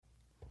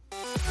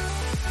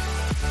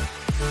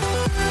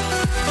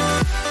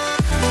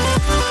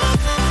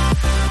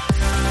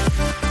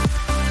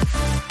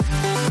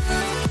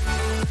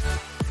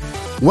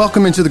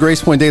Welcome into the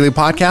Grace Point Daily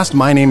Podcast.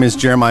 My name is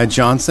Jeremiah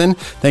Johnson.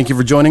 Thank you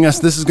for joining us.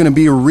 This is going to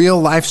be a real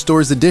life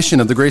stories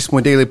edition of the Grace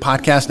Point Daily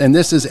Podcast, and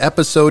this is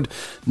episode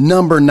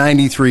number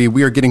 93.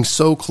 We are getting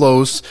so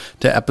close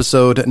to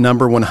episode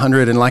number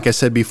 100, and like I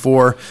said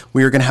before,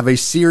 we are going to have a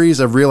series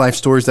of real life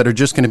stories that are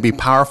just going to be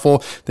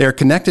powerful. They are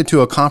connected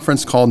to a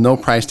conference called No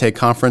Price Tag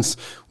Conference,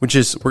 which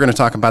is, we're going to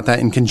talk about that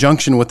in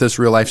conjunction with this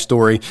real life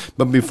story.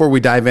 But before we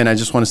dive in, I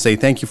just want to say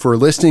thank you for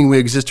listening. We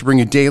exist to bring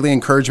you daily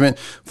encouragement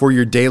for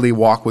your daily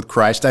walk with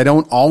Christ. I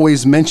don't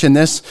always mention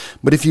this,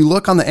 but if you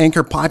look on the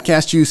Anchor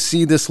podcast, you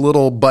see this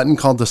little button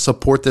called the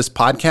Support This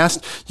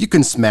Podcast. You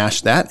can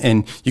smash that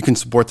and you can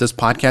support this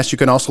podcast. You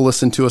can also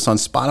listen to us on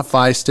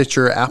Spotify,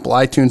 Stitcher, Apple,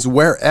 iTunes,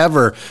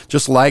 wherever.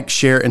 Just like,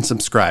 share, and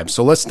subscribe.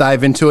 So let's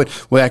dive into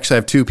it. We actually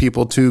have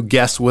two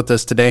guests with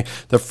us today.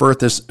 The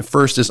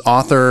first is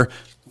author,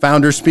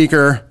 founder,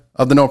 speaker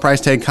of the No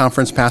Price Tag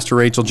Conference, Pastor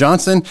Rachel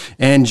Johnson,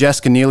 and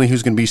Jessica Neely,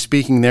 who's going to be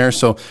speaking there.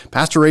 So,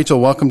 Pastor Rachel,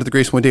 welcome to the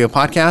Grace Point Daily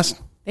Podcast.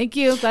 Thank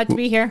you. Glad to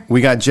be here. We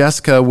got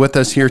Jessica with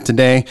us here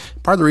today.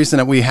 Part of the reason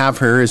that we have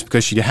her is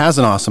because she has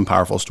an awesome,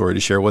 powerful story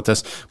to share with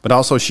us, but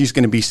also she's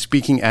going to be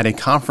speaking at a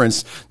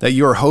conference that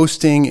you're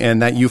hosting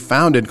and that you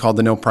founded called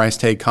the No Price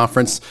Tag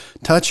Conference.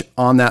 Touch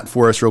on that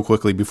for us real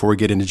quickly before we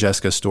get into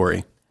Jessica's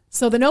story.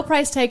 So the No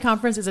Price Tag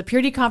Conference is a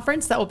purity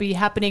conference that will be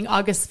happening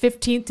August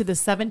 15th to the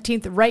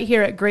 17th right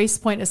here at Grace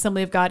Point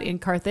Assembly of God in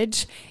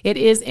Carthage. It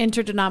is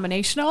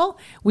interdenominational.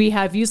 We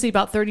have usually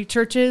about 30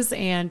 churches,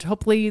 and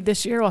hopefully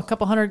this year, a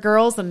couple hundred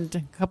girls and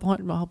a couple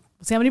hundred, well,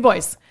 let's see how many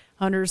boys.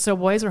 100 or so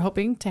boys we're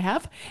hoping to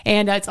have.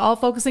 And it's all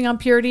focusing on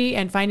purity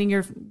and finding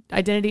your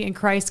identity in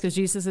Christ, because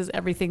Jesus is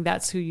everything.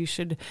 That's who you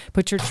should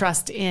put your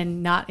trust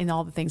in, not in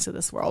all the things of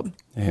this world.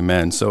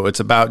 Amen. So it's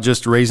about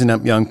just raising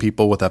up young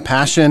people with a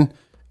passion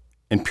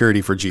and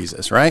purity for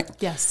Jesus, right?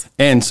 Yes.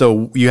 And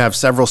so you have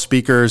several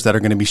speakers that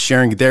are going to be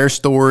sharing their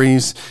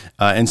stories.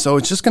 And so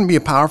it's just going to be a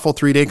powerful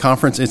 3-day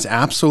conference. It's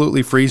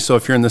absolutely free. So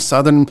if you're in the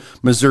Southern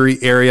Missouri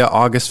area,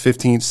 August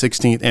 15th,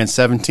 16th, and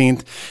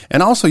 17th.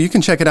 And also you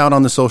can check it out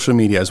on the social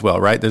media as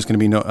well, right? There's going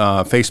to be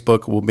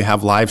Facebook. We'll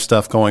have live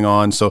stuff going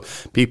on. So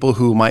people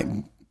who might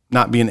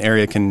not be in the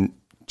area can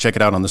check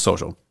it out on the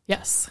social.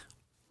 Yes.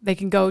 They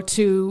can go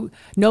to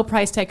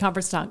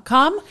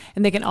nopricetagconference.com,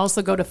 and they can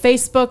also go to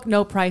Facebook,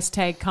 No Price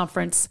Tag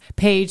Conference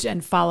page,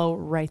 and follow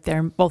right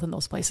there, both in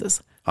those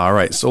places. All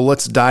right, so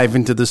let's dive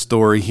into the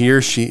story.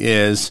 Here she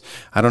is.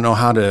 I don't know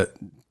how to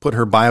put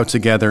her bio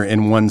together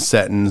in one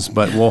sentence,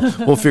 but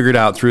we'll figure it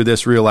out through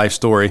this real life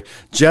story.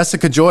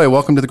 Jessica Joy,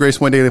 welcome to the Grace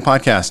Point Daily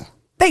Podcast.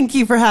 Thank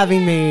you for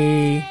having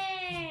me.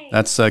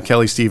 That's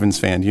Kelly Stevens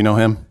fan. Do you know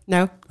him?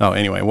 No. Oh,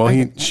 anyway,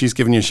 well, she's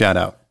giving you a shout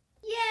out.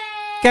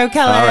 Go,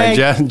 Kelly. All right,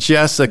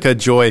 Jessica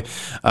Joy,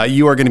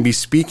 you are going to be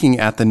speaking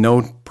at the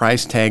No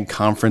Price Tag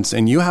Conference,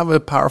 and you have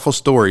a powerful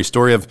story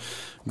of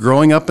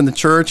growing up in the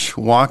church,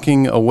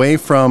 walking away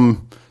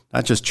from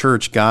not just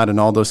church, God,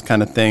 and all those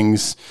kind of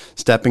things,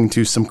 stepping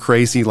to some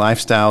crazy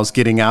lifestyles,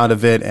 getting out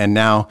of it, and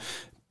now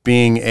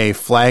being a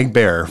flag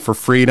bearer for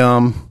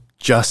freedom,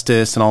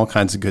 justice, and all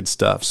kinds of good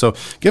stuff. So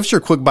give us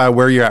your quick bio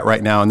where you're at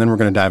right now, and then we're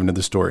going to dive into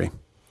the story.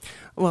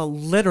 Well,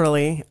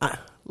 literally,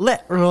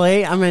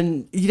 I'm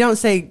in, you don't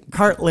say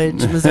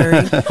Cartilage,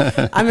 Missouri.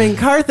 I'm in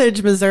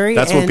Carthage, Missouri.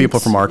 That's what people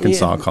from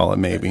Arkansas call it,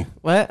 maybe.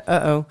 What?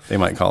 Uh-oh. They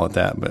might call it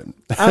that, but.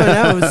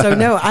 Oh, no. So,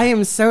 no, I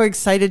am so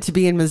excited to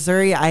be in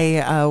Missouri.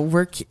 I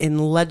work in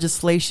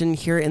legislation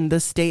here in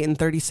this state and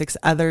 36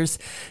 others,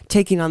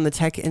 taking on the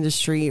tech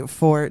industry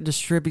for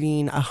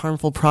distributing a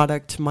harmful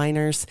product to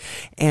minors.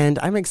 And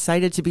I'm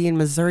excited to be in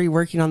Missouri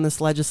working on this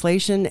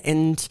legislation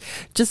and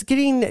just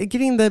getting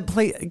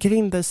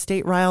the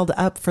state riled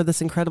up for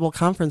this incredible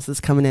conference that's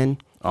coming in.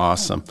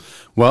 Awesome.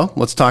 Well,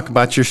 let's talk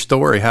about your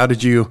story. When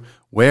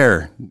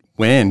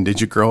did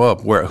you grow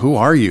up? Who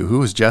are you?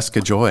 Who is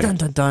Jessica Joy? Dun,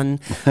 dun, dun.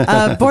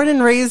 Born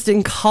and raised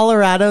in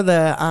Colorado,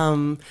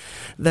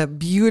 the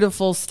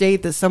beautiful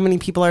state that so many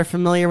people are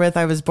familiar with.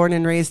 I was born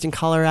and raised in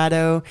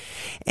Colorado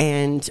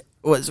and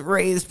was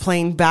raised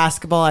playing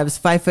basketball. I was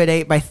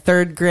 5'8" by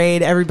third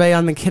grade. Everybody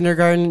on the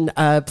kindergarten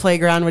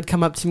playground would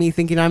come up to me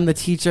thinking I'm the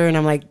teacher, and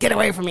I'm like, get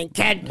away from me,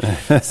 kid.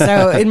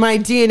 So in my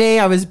DNA,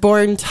 I was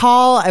born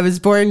tall. I was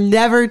born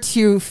never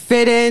to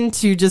fit in,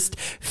 to just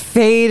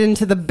fade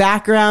into the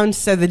background.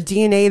 So the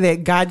DNA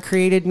that God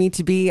created me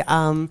to be,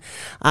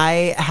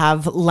 I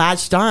have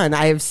latched on.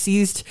 I have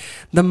seized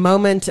the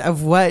moment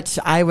of what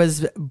I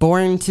was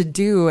born to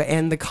do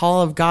and the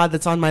call of God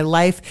that's on my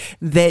life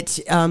that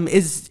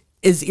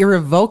is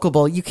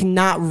irrevocable. You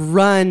cannot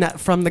run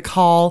from the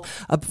call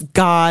of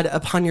God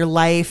upon your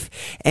life.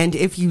 And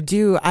if you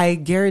do, I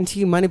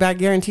guarantee, money back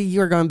guarantee, you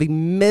are going to be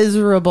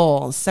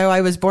miserable. So I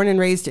was born and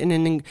raised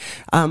in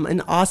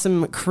an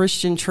awesome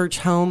Christian church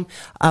home,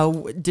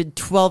 did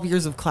 12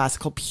 years of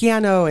classical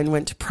piano and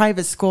went to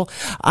private school.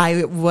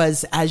 I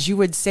was, as you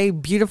would say,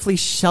 beautifully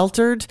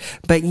sheltered,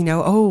 but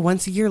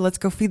once a year, let's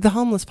go feed the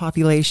homeless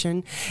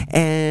population.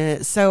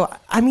 And so,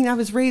 I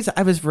was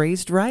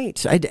raised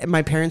right.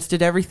 My parents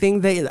did everything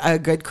that a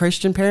good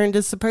Christian parent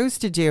is supposed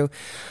to do.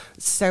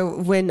 So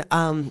when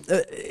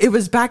it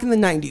was back in the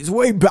 90s,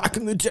 way back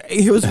in the day,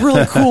 it was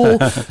really cool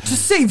to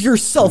save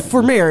yourself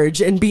for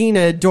marriage. And being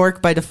a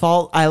dork by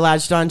default, I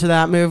latched onto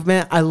that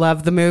movement. I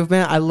loved the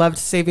movement. I loved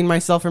saving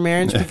myself for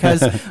marriage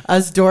because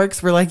us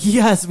dorks were like,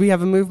 yes, we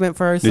have a movement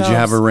for ourselves. Did you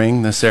have a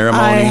ring, the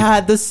ceremony? I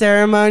had the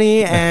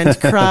ceremony and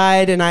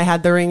cried, and I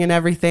had the ring and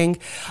everything.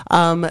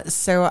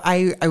 So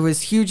I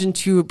was huge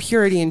into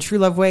purity and True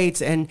Love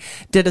Waits, and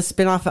did a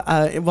spinoff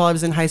while I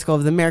was in high school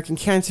of the American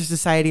Cancer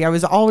Society. I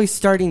was always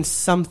starting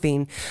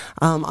something.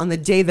 On the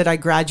day that I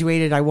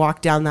graduated, I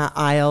walked down that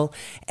aisle,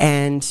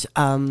 and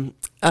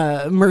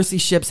Mercy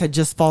Ships had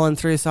just fallen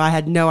through, so I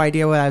had no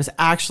idea what I was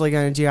actually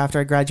going to do after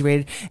I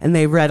graduated. And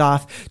they read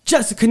off,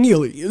 Jessica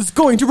Neely is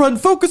going to run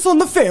Focus on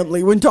the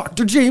Family when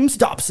Dr. James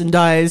Dobson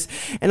dies.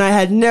 And I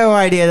had no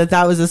idea that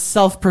that was a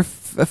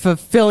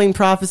self-fulfilling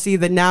prophecy,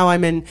 that now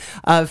I'm in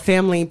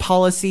family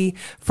policy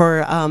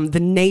for the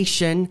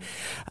nation.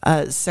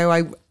 So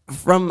I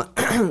from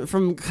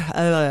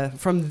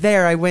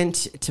there, I went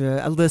to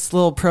this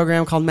little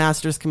program called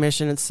Master's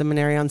Commission at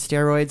Seminary on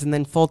Steroids, and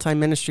then full-time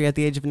ministry at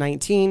the age of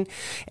 19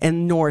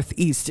 in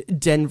Northeast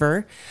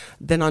Denver.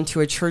 Then onto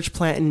a church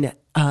plant in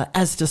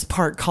Estes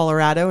Park,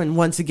 Colorado, and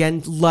once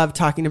again, love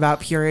talking about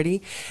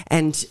purity.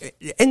 And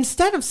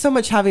instead of so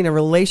much having a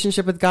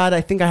relationship with God,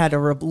 I think I had a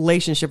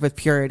relationship with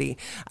purity.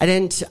 I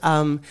didn't,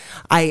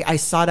 I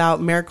sought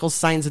out miracles,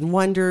 signs, and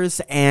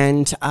wonders,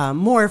 and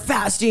more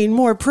fasting,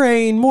 more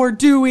praying, more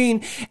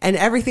doing, and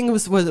everything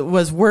was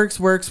works,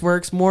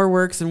 more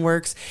works and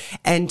works.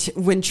 And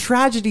when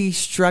tragedy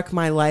struck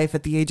my life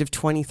at the age of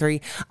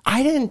 23,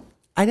 I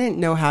didn't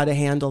know how to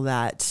handle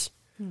that.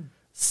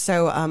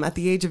 So at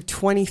the age of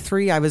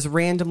 23, I was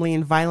randomly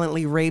and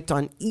violently raped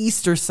on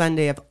Easter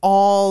Sunday of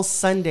all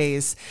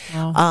Sundays.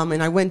 Wow.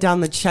 And I went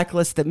down the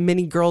checklist that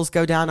many girls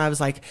go down. I was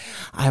like,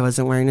 I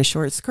wasn't wearing a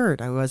short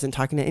skirt. I wasn't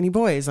talking to any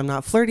boys. I'm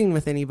not flirting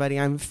with anybody.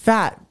 I'm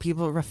fat.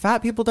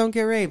 Fat people don't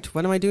get raped.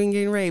 What am I doing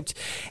getting raped?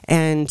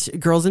 And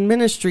girls in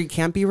ministry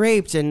can't be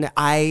raped. And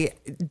I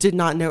did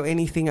not know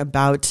anything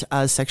about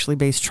sexually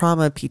based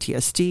trauma,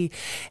 PTSD.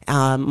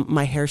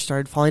 My hair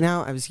started falling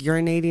out. I was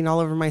urinating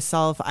all over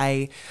myself.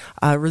 I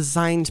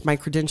resigned my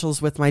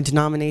credentials with my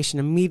denomination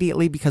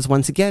immediately because,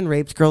 once again,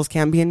 raped girls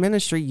can't be in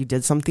ministry. You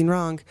did something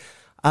wrong.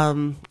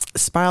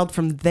 Spiraled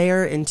from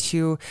there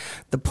into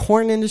the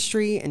porn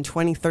industry. In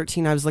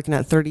 2013, I was looking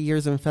at 30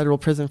 years in federal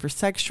prison for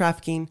sex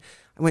trafficking.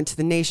 I went to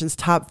the nation's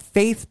top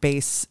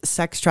faith-based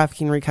sex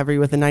trafficking recovery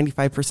with a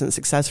 95%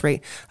 success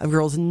rate of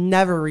girls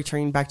never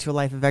returning back to a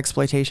life of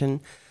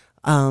exploitation.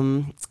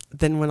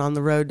 Then went on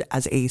the road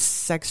as a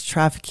sex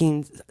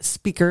trafficking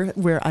speaker,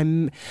 where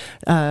I'm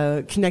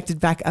connected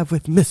back up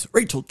with Miss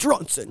Rachel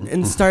Johnson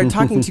and started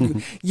talking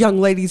to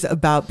young ladies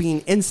about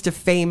being Insta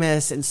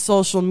famous and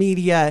social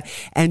media,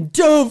 and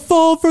don't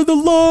fall for the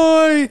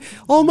lie.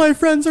 All my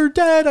friends are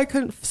dead. I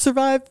couldn't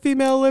survive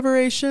female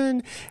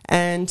liberation.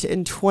 And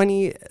in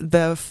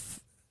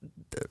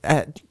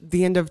at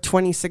the end of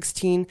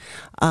 2016,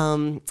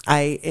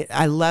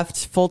 I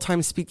left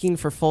full-time speaking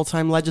for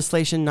full-time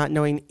legislation, not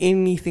knowing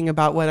anything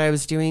about what I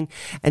was doing.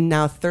 And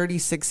now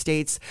 36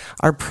 states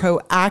are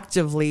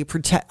proactively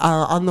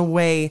on the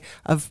way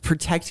of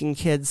protecting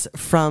kids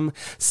from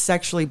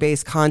sexually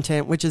based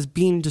content, which is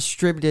being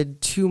distributed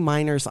to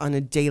minors on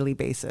a daily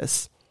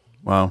basis.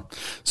 Wow.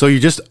 So you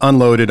just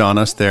unloaded on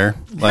us there,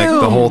 like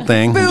the whole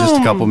thing in just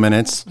a couple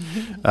minutes.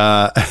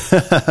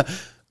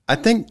 I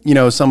think,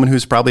 someone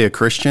who's probably a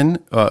Christian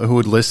who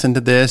would listen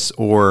to this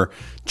or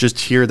just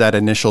hear that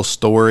initial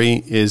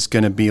story is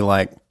going to be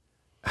like,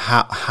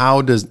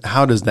 how does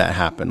that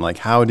happen? Like,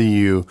 how do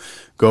you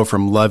go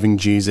from loving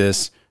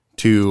Jesus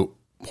to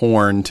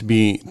porn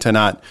to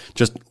not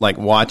just like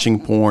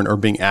watching porn or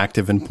being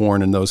active in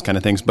porn and those kind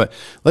of things? But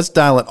let's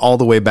dial it all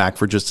the way back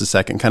for just a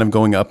second, kind of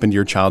going up into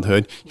your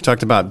childhood. You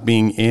talked about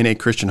being in a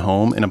Christian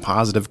home, in a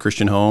positive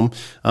Christian home.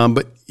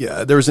 But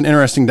yeah, there was an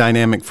interesting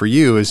dynamic for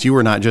you, as you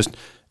were not just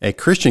a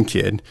Christian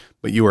kid,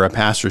 but you were a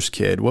pastor's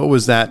kid. What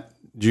was that?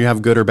 Do you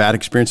have good or bad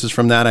experiences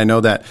from that? I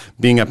know that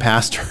being a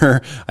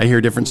pastor, I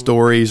hear different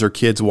stories or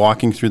kids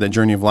walking through that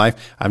journey of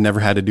life. I've never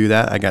had to do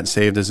that. I got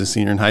saved as a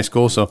senior in high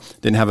school, so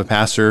didn't have a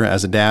pastor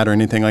as a dad or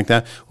anything like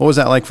that. What was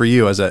that like for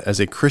you as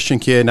a Christian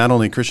kid, not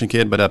only a Christian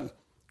kid, but a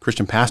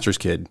Christian pastor's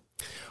kid?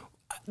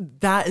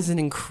 That is an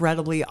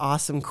incredibly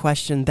awesome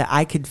question that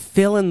I could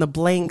fill in the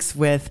blanks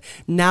with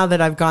now that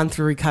I've gone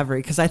through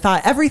recovery, because I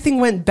thought everything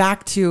went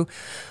back to,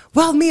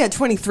 well, me at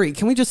 23.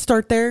 Can we just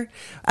start there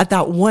at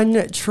that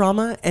one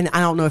trauma? And I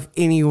don't know if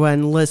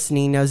anyone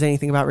listening knows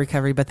anything about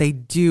recovery, but they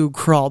do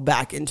crawl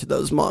back into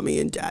those mommy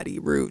and daddy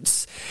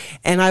roots.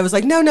 And I was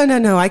like, no.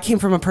 I came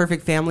from a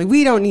perfect family.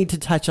 We don't need to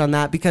touch on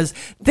that because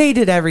they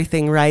did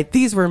everything right.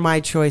 These were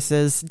my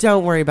choices.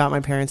 Don't worry about my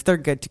parents. They're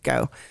good to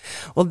go.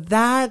 Well,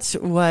 that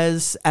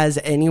was, as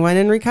anyone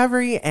in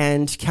recovery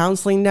and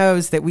counseling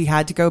knows, that we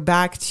had to go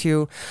back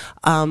to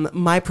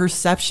my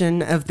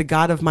perception of the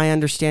God of my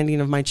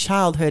understanding of my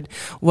childhood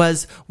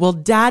was, well,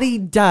 daddy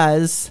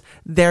does,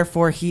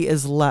 therefore he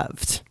is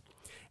loved.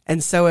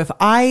 And so if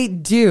I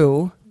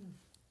do,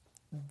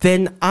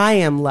 then I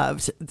am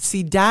loved.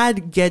 See,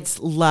 Dad gets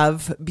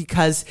love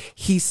because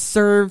he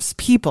serves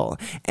people.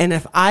 And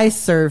if I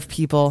serve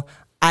people,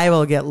 I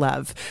will get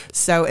love.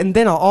 So, and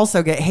then I'll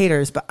also get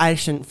haters, but I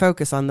shouldn't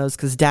focus on those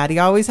because Daddy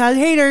always has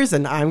haters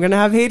and I'm going to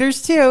have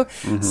haters too.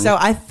 Mm-hmm. So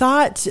I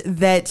thought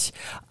that,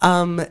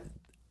 and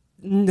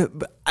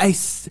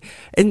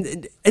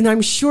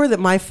I'm sure that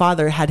my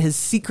father had his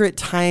secret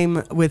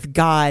time with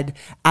God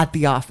at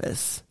the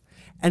office.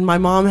 And my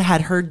mom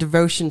had her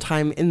devotion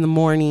time in the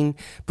morning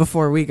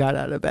before we got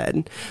out of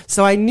bed.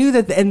 So I knew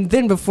that, and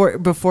then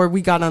before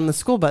we got on the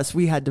school bus,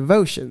 we had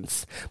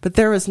devotions. But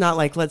there was not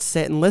like, let's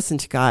sit and listen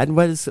to God.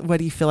 What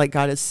do you feel like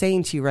God is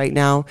saying to you right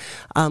now?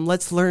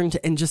 Let's learn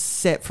to, and just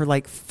sit for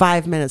like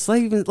 5 minutes.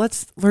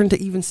 Let's learn to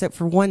even sit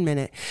for 1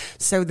 minute.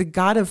 So the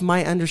God of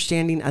my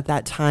understanding at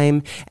that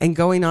time and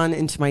going on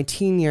into my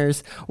teen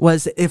years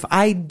was, if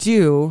I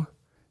do,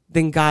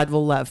 then God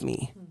will love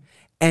me.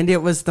 And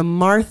it was the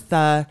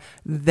Martha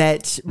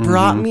that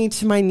brought me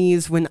to my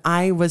knees when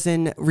I was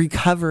in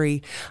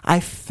recovery.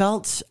 I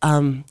felt,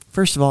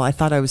 first of all, I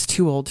thought I was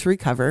too old to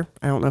recover.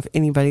 I don't know if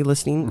anybody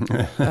listening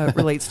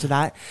relates to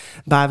that,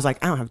 but I was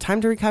like, I don't have time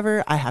to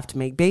recover. I have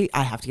to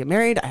I have to get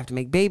married. I have to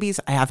make babies.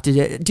 I have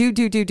to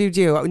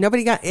do.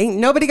 Nobody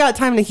got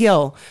time to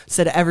heal,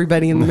 said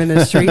everybody in the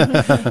ministry.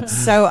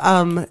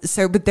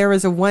 But there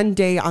was a one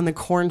day on the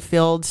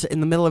cornfield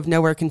in the middle of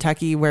nowhere,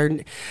 Kentucky,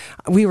 where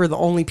we were the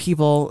only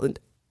people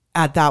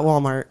at that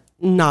Walmart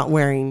not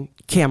wearing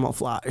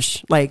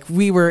camouflage. Like,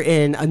 we were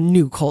in a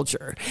new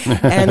culture.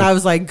 And I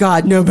was like,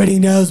 God, nobody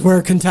knows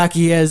where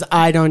Kentucky is.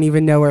 I don't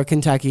even know where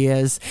Kentucky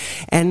is.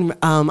 And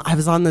I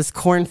was on this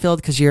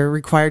cornfield because you're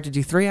required to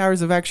do 3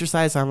 hours of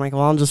exercise. So I'm like,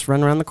 well, I'll just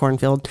run around the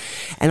cornfield.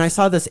 And I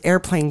saw this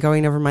airplane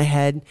going over my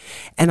head.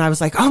 And I was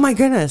like, oh my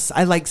goodness.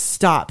 I like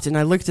stopped and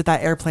I looked at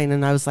that airplane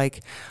and I was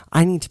like,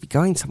 I need to be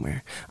going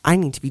somewhere. I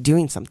need to be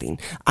doing something.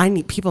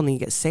 People need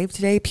to get saved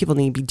today. People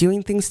need to be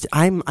doing things.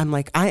 I'm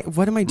like,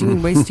 what am I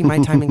doing wasting my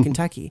time in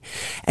Kentucky?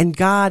 And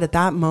God, at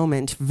that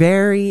moment,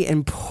 very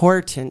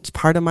important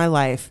part of my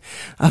life,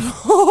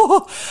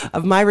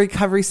 of my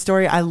recovery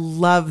story. I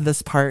love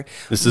this part.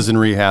 This is in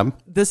rehab.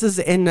 This is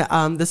in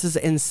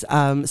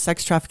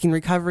sex trafficking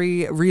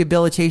recovery,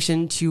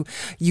 rehabilitation.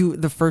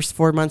 The first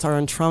 4 months are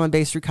on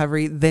trauma-based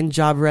recovery, then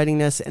job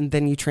readiness, and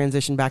then you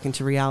transition back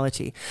into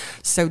reality.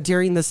 So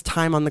during this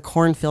time on the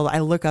cornfield, I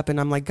look up and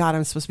I'm like, God,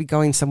 I'm supposed to be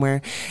going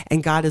somewhere.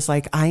 And God is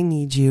like, I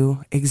need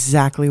you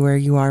exactly where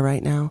you are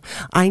right now.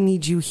 I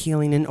need you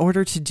healing. In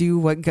order to do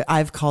what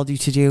I've called you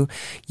to do,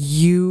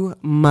 you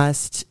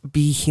must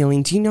be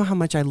healing. Do you know how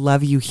much I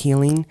love you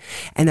healing?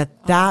 And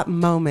at that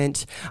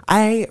moment,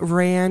 I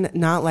ran,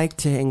 not like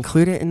to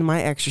include it in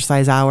my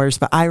exercise hours,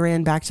 but I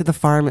ran back to the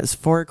farm. It was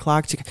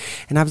 4:00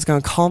 and I was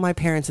going to call my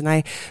parents, and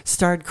I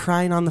started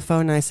crying on the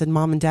phone and I said,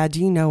 Mom and Dad, do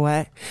you know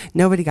what?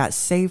 Nobody got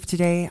saved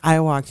today. I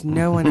walked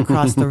no one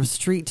across the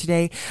street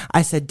today.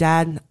 I said,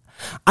 Dad,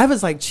 I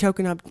was like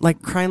choking up,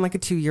 like crying like a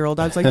 2-year-old.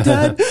 I was like,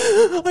 Dad,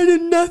 I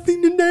did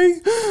nothing today,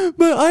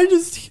 but I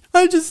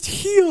just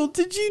healed.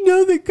 Did you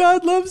know that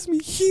God loves me?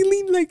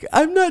 Healing, like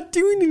I'm not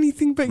doing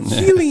anything but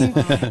healing.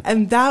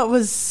 And that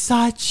was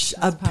such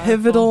a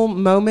pivotal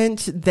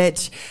moment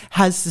that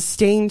has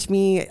sustained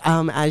me,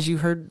 as you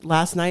heard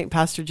last night,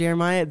 Pastor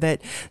Jeremiah,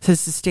 that has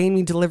sustained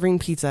me delivering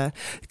pizza.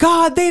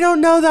 God, they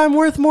don't know that I'm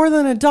worth more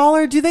than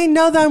 $1. Do they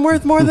know that I'm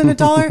worth more than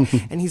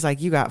 $1? And he's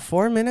like, you got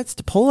 4 minutes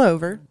to pull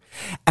over.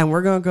 And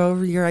we're going to go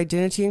over your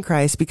identity in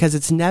Christ, because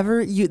it's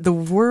never you. The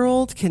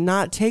world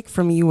cannot take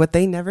from you what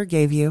they never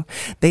gave you.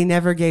 They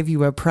never gave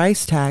you a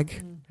price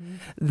tag.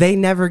 They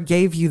never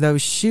gave you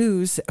those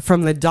shoes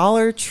from the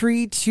Dollar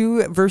Tree to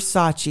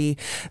Versace.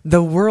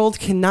 The world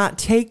cannot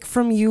take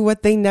from you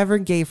what they never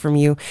gave from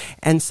you.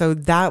 And so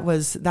that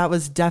was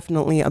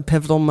definitely a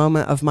pivotal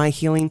moment of my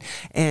healing.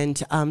 And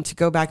to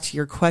go back to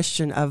your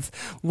question of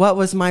what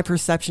was my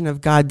perception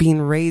of God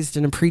being raised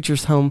in a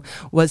preacher's home,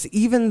 was,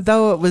 even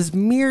though it was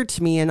mirrored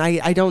to me, and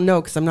I don't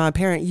know because I'm not a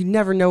parent, you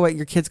never know what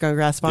your kid's going to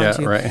grasp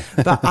onto. Yeah, right.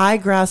 But I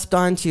grasped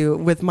onto,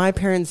 with my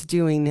parents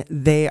doing,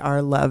 they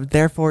are loved.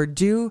 Therefore,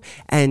 do,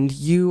 and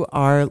you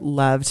are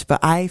loved.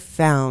 But I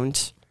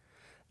found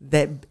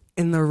that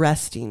in the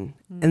resting,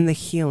 in the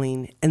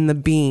healing, in the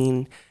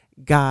being,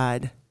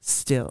 God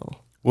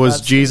still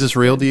was Jesus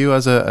real to you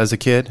as a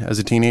kid, as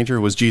a teenager?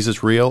 Was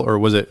Jesus real, or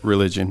was it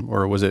religion,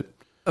 or was it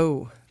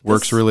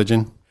works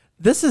religion?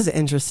 This is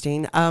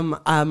interesting. I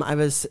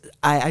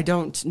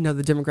don't know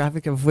the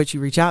demographic of which you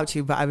reach out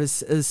to, but I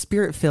was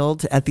spirit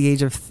filled at the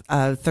age of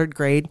 3rd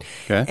grade.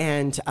 Okay.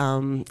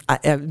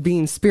 And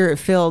being spirit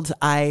filled,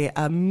 I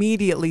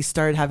immediately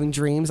started having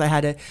dreams. I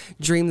had a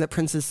dream that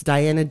Princess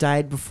Diana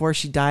died before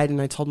she died, and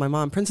I told my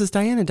mom, Princess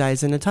Diana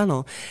dies in a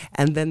tunnel.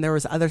 And then there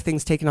was other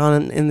things taken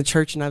on in the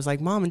church, and I was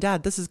like, Mom and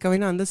Dad, this is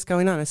going on.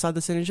 I saw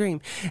this in a dream.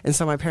 And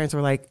so my parents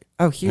were like,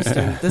 oh,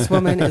 Houston, this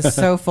woman is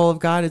so full of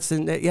God.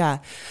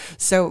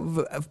 So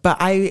but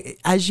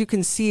as you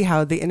can see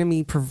how the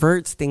enemy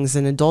perverts things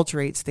and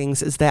adulterates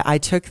things, is that I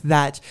took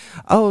that,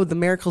 the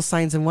miracle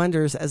signs and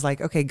wonders as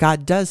like, okay,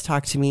 God does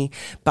talk to me,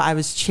 but I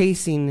was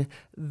chasing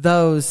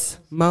those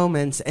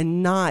moments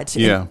and not.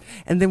 Yeah.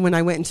 And then when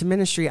I went into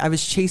ministry, I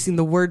was chasing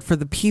the word for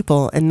the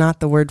people and not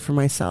the word for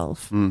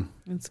myself.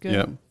 That's good.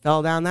 Yep.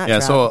 Fell down that Yeah.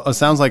 trap. So it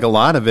sounds like a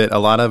lot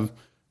of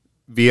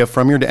via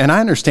from your, and I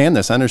understand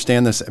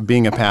this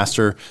being a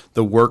pastor,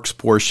 the works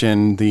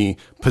portion, the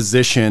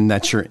position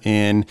that you're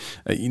in,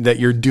 that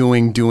you're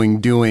doing,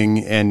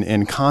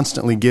 and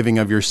constantly giving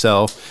of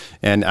yourself.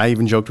 And I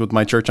even joked with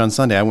my church on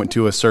Sunday. I went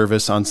to a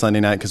service on Sunday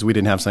night because we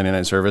didn't have Sunday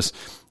night service.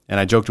 And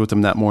I joked with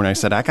them that morning. I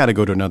said, I got to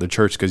go to another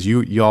church because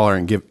y'all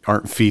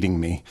aren't feeding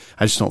me.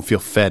 I just don't feel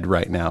fed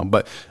right now.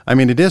 But I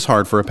mean, it is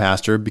hard for a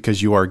pastor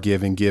because you are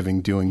giving,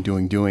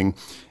 doing.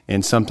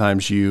 And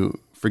sometimes you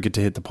forget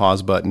to hit the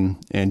pause button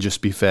and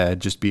just be fed,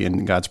 just be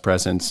in God's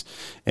presence.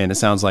 And it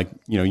sounds like,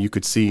 you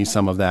could see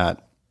some of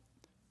that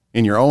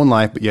in your own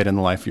life, but yet in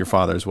the life of your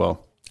father as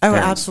well. Oh,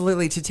 Parents.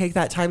 absolutely. To take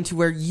that time to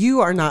where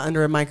you are not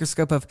under a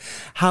microscope of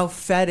how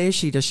fed is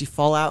she? Does she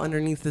fall out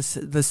underneath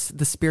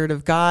the Spirit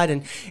of God?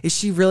 And is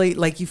she really,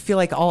 like, you feel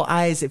like all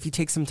eyes if you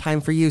take some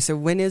time for you. So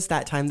when is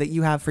that time that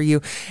you have for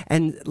you?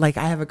 And like,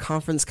 I have a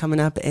conference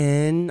coming up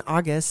in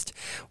August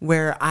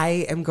where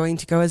I am going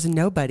to go as a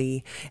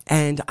nobody.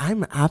 And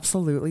I'm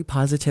absolutely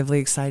positively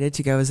excited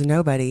to go as a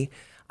nobody.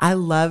 I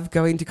love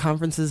going to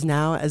conferences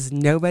now as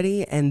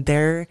nobody, and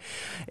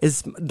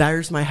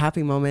there's my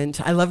happy moment.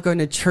 I love going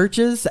to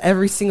churches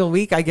every single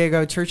week. I get to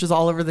go to churches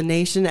all over the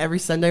nation. Every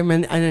Sunday I'm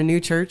in a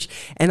new church,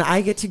 and I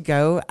get to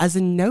go as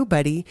a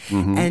nobody.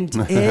 And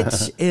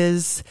it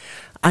is,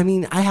 I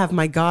mean, I have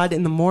my God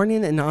in the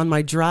morning, and on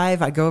my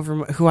drive, I go over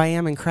who I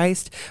am in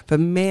Christ.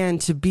 But man,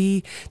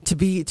 to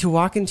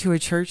walk into a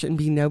church and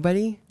be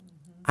nobody,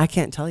 I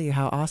can't tell you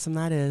how awesome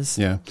that is.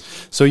 Yeah.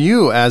 So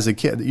you as a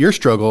kid, your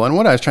struggle, and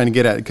what I was trying to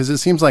get at, because it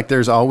seems like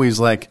there's always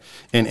like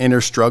an inner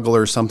struggle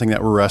or something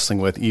that we're wrestling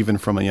with, even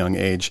from a young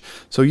age.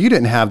 So you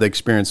didn't have the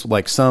experience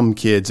like some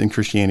kids in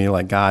Christianity,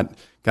 like God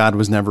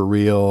was never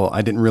real.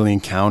 I didn't really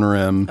encounter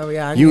him. Oh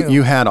yeah.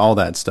 You had all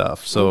that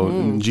stuff.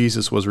 So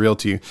Jesus was real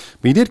to you.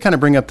 But you did kind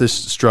of bring up this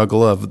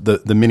struggle of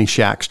the mini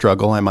shack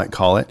struggle, I might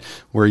call it,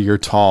 where you're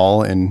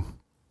tall and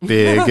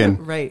big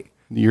and right.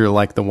 You're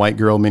like the white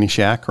girl mini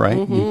shack, right?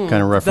 You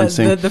kind of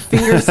referencing the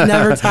fingers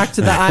never talk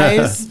to the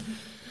eyes.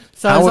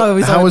 So I was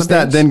always how on was the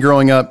that bench. then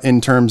growing up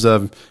in terms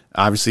of,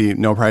 obviously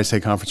No Prize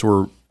Tag Conference,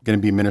 we're going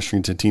to be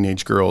ministering to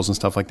teenage girls and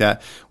stuff like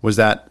that.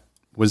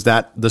 Was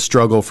that the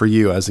struggle for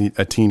you as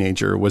a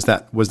teenager? Was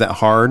that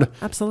hard?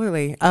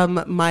 Absolutely.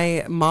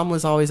 My mom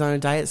was always on a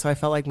diet, so I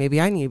felt like maybe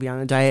I need to be on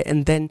a diet.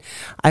 And then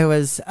I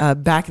was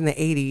back in the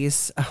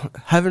 80s,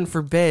 heaven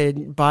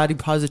forbid body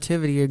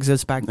positivity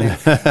exists back then,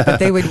 but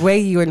they would weigh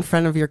you in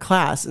front of your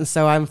class. And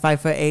so I'm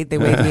 5'8", they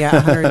weighed me at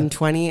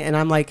 120, and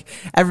I'm like,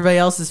 everybody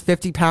else is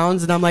 50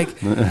 pounds. And I'm like,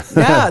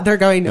 yeah, they're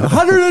going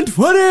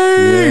 120.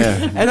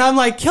 Yeah. And I'm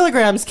like,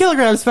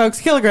 kilograms, folks,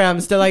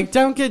 kilograms. They're like,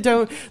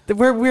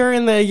 we're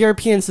in the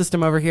European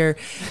system over here.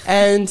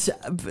 And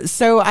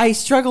so I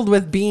struggled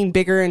with being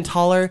bigger and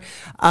taller.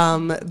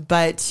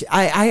 But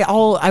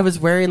I was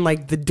wearing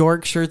like the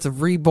dork shirts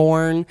of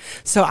Reborn.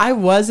 So I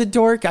was a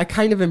dork. I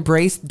kind of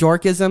embraced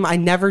dorkism. I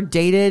never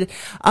dated.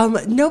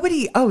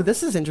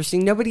 This is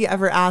interesting. Nobody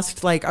ever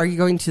asked, like, are you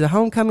going to the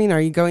homecoming?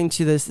 Are you going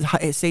to the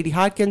Sadie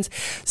Hodkins?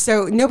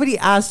 So nobody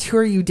asked, who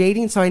are you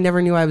dating? So I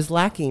never knew I was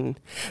lacking.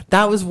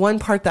 That was one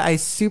part that I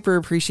super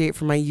appreciate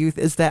from my youth,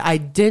 is that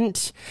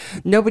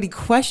nobody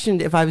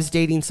questioned if I was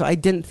dating. So I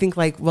didn't think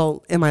like,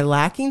 well, am I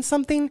lacking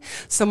something?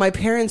 So my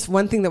parents,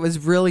 one thing that was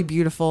really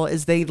beautiful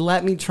is they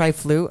let me try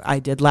flute. I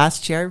did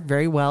last year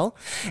very well.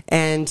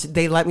 And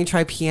they let me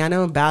try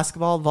piano,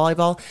 basketball,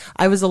 volleyball.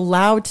 I was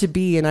allowed to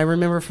be, and I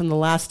remember from the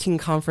last teen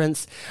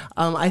conference,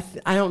 I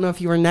don't know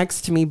if you were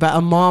next to me, but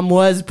a mom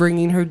was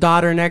bringing her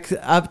daughter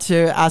up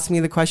to ask me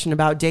the question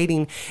about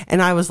dating.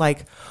 And I was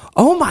like,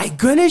 oh my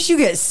goodness, you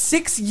get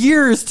 6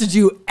 years to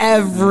do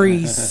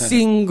every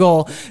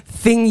single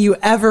thing you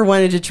ever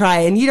wanted to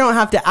try. And you don't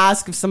have to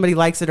ask if somebody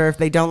likes it or if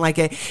they don't like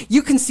it.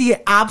 You can see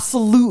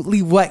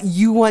absolutely what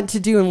you want to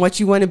do and what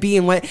you want to be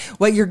and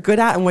what you're good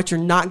at and what you're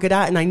not good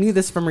at. And I knew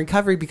this from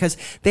recovery because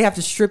they have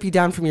to strip you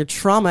down from your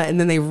trauma and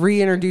then they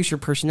reintroduce your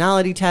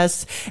personality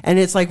tests. And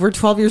it's like, we're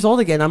 12 years old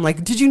again. I'm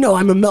like, did you know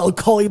I'm a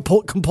melancholy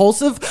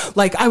compulsive?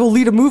 Like, I will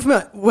lead a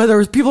movement,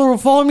 whether people will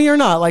follow me or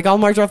not. Like, I'll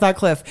march off that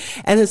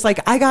cliff. And it's like,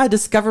 I got to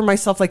discover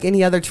myself like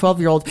any other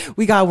 12-year-old.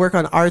 We got to work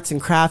on arts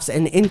and crafts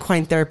and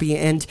equine therapy.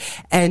 And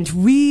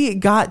we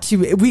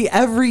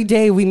every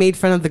day we made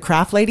fun of the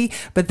craft lady,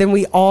 but then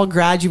we all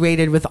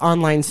graduated with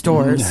online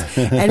stores.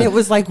 And it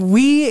was like,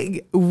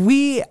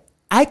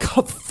 I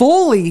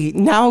fully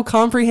now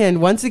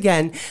comprehend once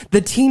again the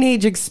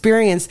teenage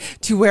experience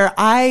to where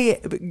I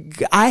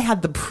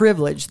had the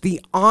privilege,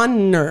 the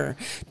honor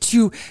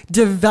to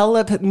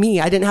develop me.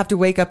 I didn't have to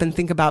wake up and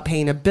think about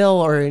paying a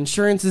bill or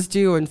insurance is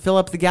due and fill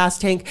up the gas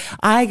tank.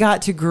 I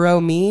got to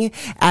grow me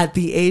at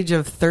the age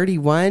of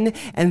 31,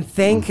 and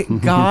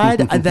thank God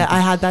that I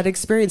had that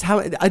experience. How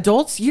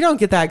adults, you don't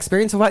get that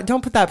experience. So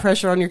don't put that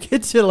pressure on your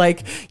kids to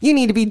like, you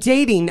need to be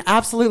dating.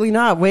 Absolutely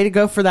not. Way to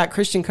go for that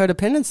Christian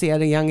codependency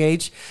at a young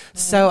age.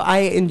 So I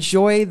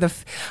enjoy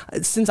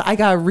since I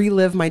got to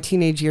relive my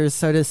teenage years,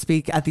 so to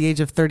speak, at the age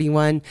of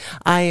 31,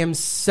 I am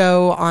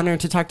so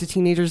honored to talk to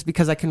teenagers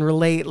because I can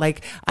relate.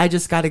 Like, I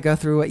just got to go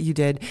through what you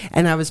did,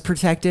 and I was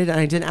protected, and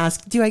I didn't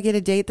ask, do I get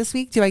a date this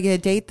week? Do I get a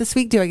date this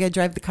week? Do I get to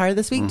drive the car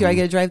this week? Do I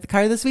get to drive the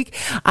car this week?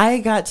 I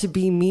got to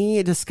be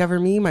me, discover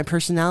me, my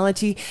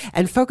personality,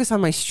 and focus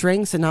on my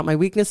strengths and not my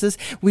weaknesses.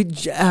 We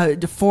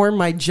form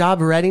my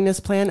job readiness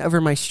plan over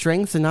my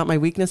strengths and not my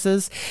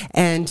weaknesses,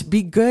 and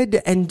be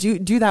good and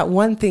do that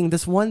one thing,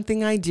 this one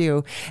thing I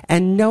do,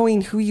 and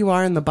knowing who you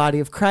are in the body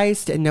of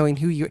Christ, and knowing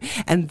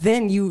and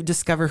then you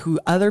discover who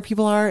other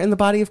people are in the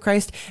body of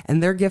Christ,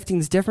 and their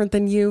gifting's different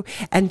than you,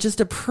 and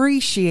just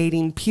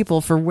appreciating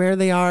people for where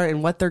they are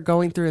and what they're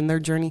going through in their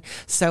journey.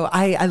 So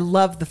I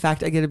love the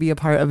fact I get to be a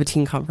part of a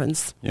teen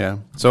conference. Yeah.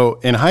 So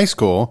in high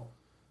school,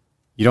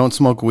 you don't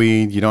smoke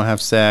weed, you don't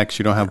have sex,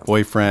 you don't have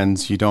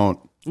boyfriends, you don't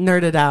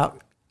nerd it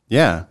out.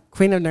 Yeah.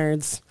 Queen of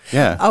nerds.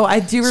 Yeah. Oh, I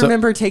do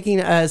remember taking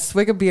a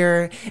swig of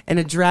beer and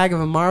a drag of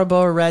a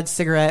Marlboro Red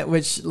cigarette,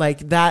 which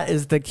like that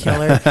is the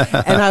killer.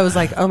 And I was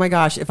like, oh my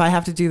gosh, if I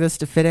have to do this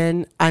to fit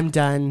in, I'm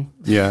done.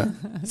 Yeah.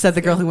 Said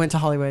the girl who went to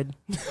Hollywood.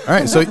 All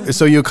right.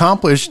 So you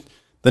accomplished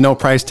the no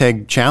price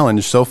tag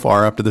challenge so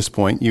far up to this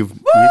point. You've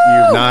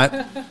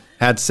not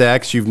had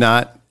sex. You've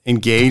not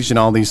engaged in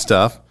all these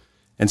stuff.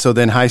 And so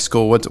then high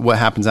school, what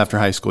happens after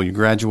high school? You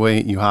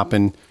graduate, you hop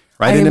in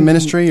into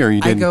ministry, or you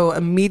did? I go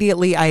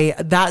immediately.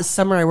 That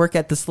summer I work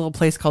at this little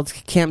place called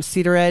Camp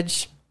Cedar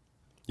Edge.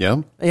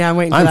 Yeah. Yeah, I'm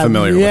waiting for I'm that.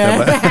 familiar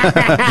with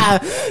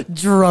it.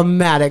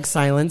 Dramatic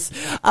silence.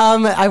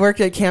 I worked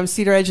at Camp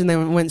Cedar Edge and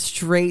then went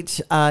straight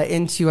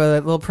into a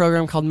little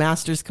program called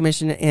Master's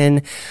Commission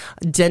in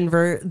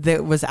Denver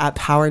that was at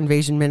Power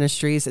Invasion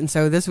Ministries. And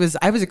so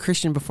I was a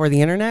Christian before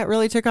the internet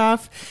really took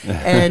off.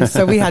 And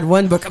so we had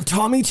one book of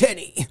Tommy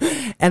Tenney.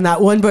 And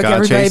that one book,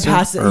 everybody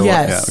passes.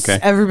 Yes. Yeah,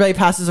 okay. Everybody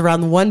passes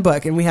around the one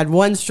book. And we had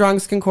one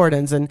Strong's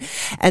Concordance.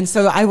 And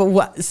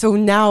so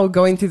now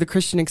going through the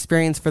Christian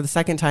experience for the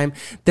second time,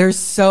 there's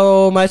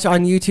so much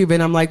on YouTube,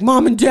 and I'm like,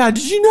 Mom and Dad,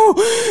 did you know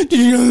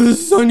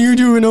this is on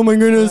YouTube? And oh my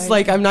goodness,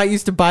 like I'm not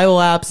used to Bible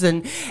apps,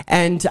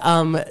 and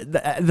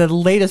the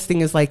latest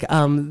thing is like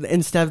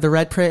instead of the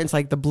red print, it's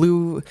like the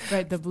blue,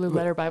 right? The Blue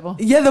Letter Bible.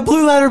 Yeah, the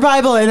Blue Letter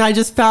Bible, and I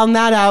just found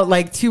that out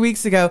like 2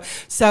 weeks ago.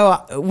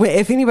 So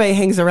if anybody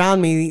hangs around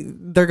me,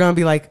 they're gonna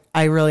be like,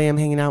 I really am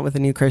hanging out with a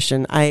new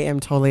Christian. I am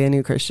totally a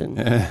new Christian.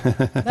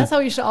 That's how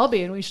we should all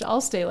be, and we should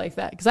all stay like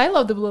that. Because I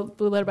love the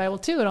Blue Letter Bible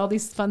too, and all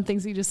these fun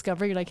things that you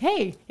discover. You're like,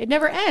 hey, it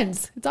never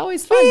ends. It's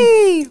always fun.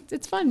 Hey.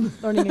 It's fun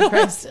learning in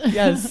Christ.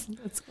 Yes,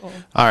 that's cool.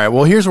 All right.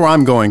 Well, here's where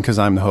I'm going because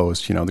I'm the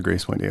host. The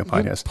Grace Point Daily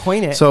podcast.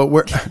 Point it.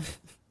 So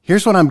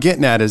here's what I'm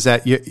getting at is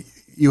that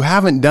you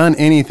haven't done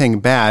anything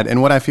bad,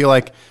 and what I feel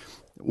like,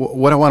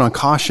 what I want to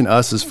caution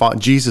us as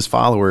Jesus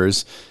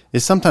followers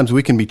is sometimes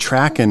we can be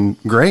tracking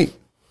great.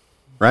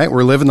 Right?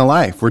 We're living the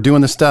life. We're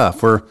doing the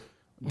stuff. We're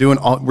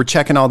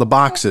checking all the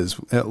boxes.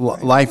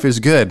 Life is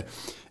good.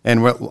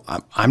 And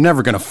I'm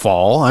never going to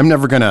fall. I'm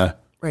never going to,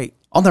 right.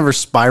 I'll never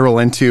spiral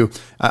into,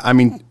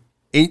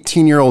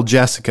 18-year-old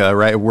Jessica,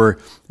 right?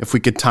 If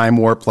we could time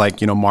warp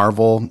like,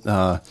 Marvel,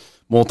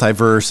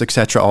 multiverse, et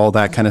cetera, all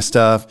that kind of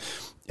stuff.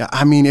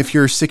 If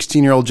you're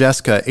 16-year-old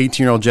Jessica,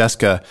 18-year-old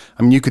Jessica,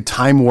 you could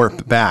time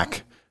warp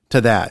back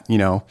to that,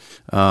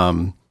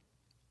 and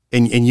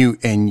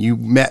you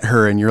met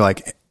her and you're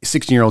like,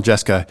 16-year-old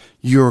Jessica,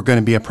 you're going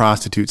to be a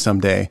prostitute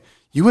someday.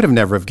 You would have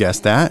never have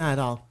guessed that. Not at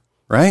all.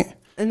 Right?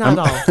 Not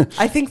at all.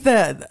 I think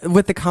that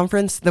with the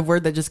conference, the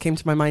word that just came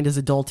to my mind is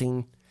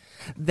adulting.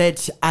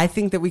 That I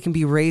think that we can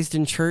be raised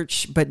in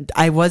church, but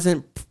I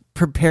wasn't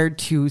prepared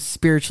to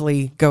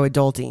spiritually go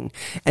adulting.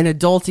 And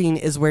adulting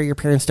is where your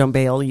parents don't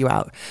bail you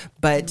out.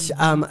 But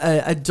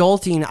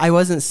adulting, I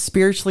wasn't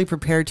spiritually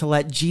prepared to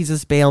let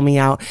Jesus bail me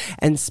out.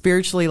 And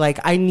spiritually,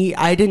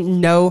 I didn't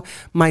know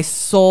my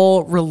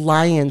sole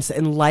reliance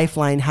and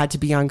lifeline had to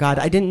be on God.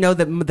 I didn't know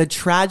that the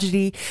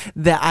tragedy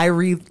that I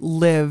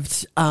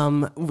relived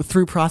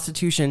through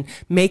prostitution,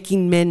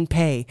 making men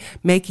pay.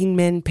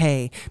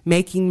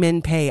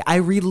 I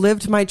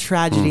relived my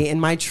tragedy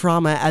and my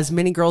trauma, as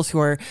many girls who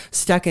are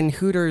stuck in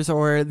Hooters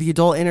or the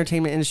adult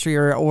entertainment industry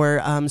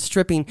or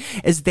stripping,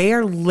 is they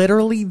are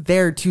literally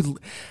there to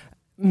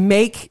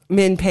make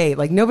men pay.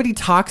 Like, nobody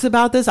talks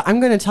about this. I'm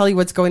going to tell you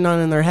what's going on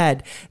in their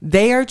head.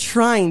 They are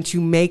trying to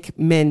make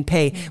men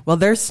pay. Well,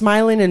 they're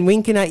smiling and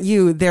winking at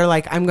you. They're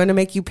like, I'm going to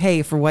make you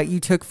pay for what you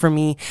took from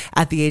me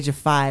at the age of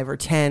 5 or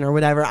 10 or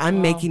whatever.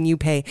 I'm making you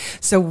pay.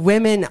 So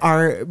women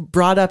are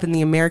brought up in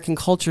the American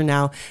culture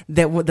now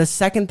that the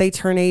second they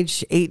turn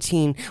age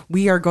 18,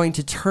 we are going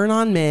to turn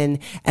on men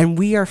and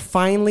we are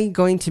finally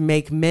going to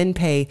make men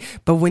pay.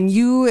 But when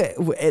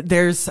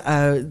there's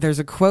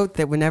a quote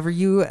that whenever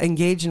you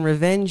engage in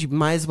revenge, you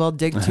might as well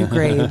dig 2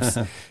 graves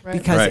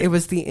because it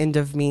was the end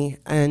of me.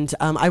 And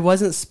I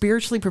wasn't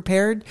spiritually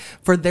prepared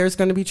for there's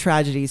going to be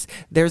tragedies.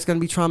 There's going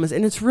to be traumas.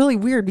 And it's really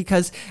weird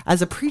because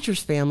as a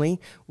preacher's family,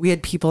 we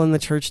had people in the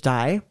church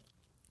die.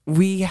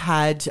 We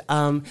had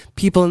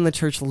people in the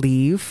church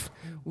leave.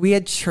 We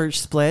had church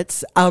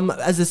splits.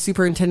 As a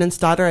superintendent's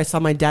daughter, I saw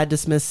my dad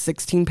dismiss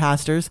 16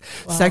 pastors.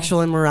 Wow.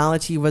 Sexual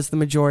immorality was the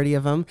majority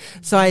of them.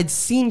 So I had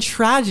seen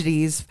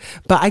tragedies,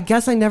 but I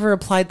guess I never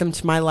applied them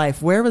to my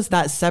life. Where was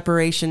that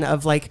separation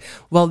of like,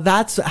 well,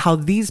 that's how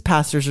these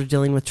pastors are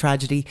dealing with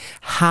tragedy.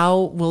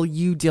 How will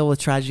you deal with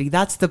tragedy?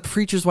 That's the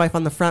preacher's wife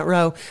on the front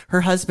row.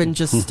 Her husband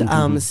just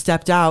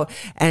stepped out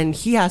and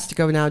he has to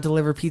go now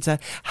deliver pizza.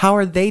 How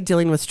are they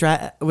dealing with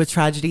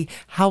tragedy?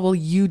 How will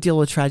you deal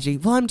with tragedy?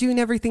 Well, I'm doing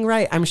everything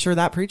right. I'm sure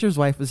that preacher's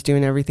wife was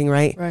doing everything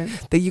right.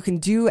 That you can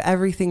do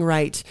everything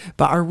right.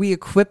 But are we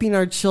equipping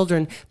our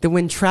children that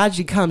when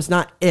tragedy comes,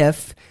 not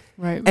if,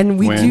 and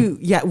we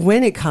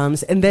when it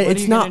comes, and that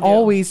it's not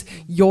always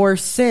your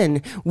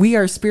sin. We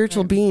are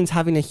spiritual beings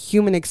having a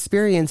human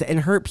experience,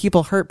 and hurt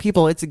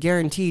people. It's a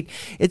guaranteed.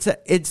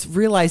 It's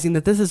realizing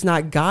that this is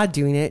not God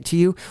doing it to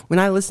you. When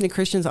I listen to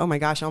Christians, oh my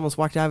gosh, I almost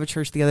walked out of a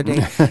church the other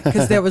day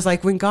because there was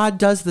like, when God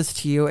does this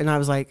to you, and I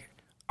was like,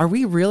 are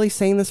we really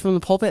saying this from the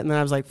pulpit? And then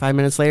I was like, 5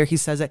 minutes later, he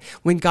says it,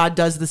 when God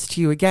does this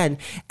to you again.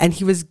 And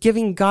he was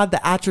giving God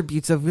the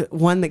attributes of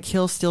one that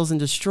kills, steals, and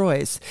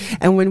destroys.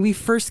 And when we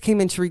first came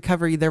into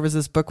recovery, there was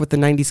this book with the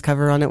 90s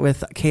cover on it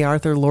with Kay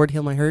Arthur, Lord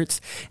Heal My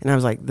Hurts. And I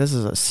was like, this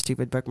is a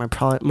stupid book my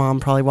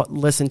mom probably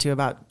listened to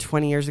about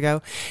 20 years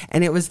ago.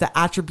 And it was the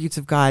attributes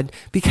of God.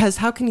 Because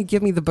how can you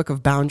give me the book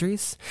of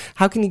boundaries?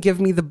 How can you give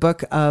me the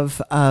book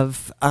of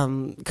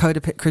Christian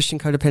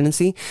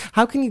codependency?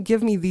 How can you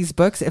give me these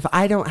books if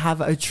I don't have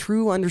a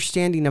true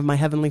understanding of my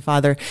Heavenly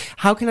Father?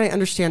 How can I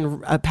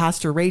understand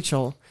Pastor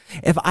Rachel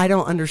if I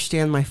don't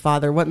understand my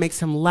Father? What makes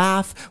him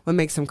laugh? What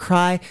makes him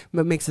cry?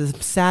 What makes him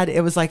sad?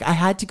 It was like I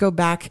had to go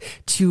back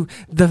to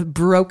the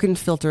broken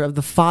filter of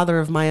the Father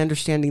of my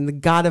understanding, the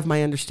God of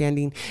my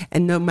understanding.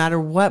 And no matter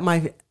what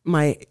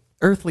my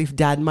earthly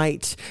dad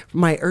might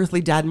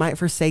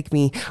forsake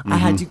me, I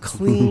had to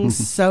cling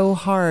so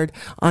hard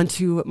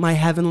onto my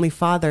Heavenly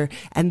Father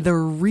and the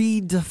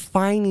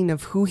redefining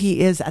of who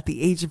he is at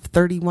the age of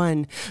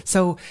 31.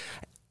 So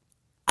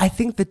I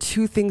think the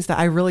 2 things that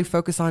I really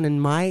focus on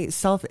in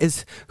myself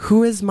is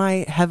who is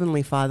my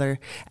Heavenly Father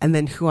and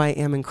then who I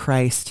am in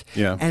Christ.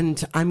 Yeah.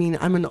 And I mean,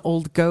 I'm an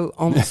old goat,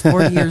 almost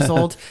 40 years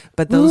old,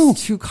 but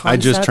those 2 concepts. I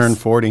just turned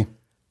 40.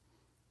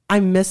 I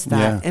missed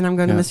that, and I'm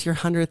going to miss your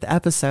 100th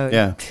episode.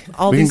 Yeah,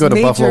 we can go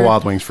to Buffalo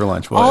Wild Wings for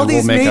lunch. We'll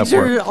make up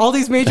for it. All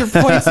these major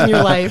points in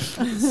your life.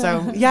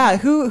 So yeah,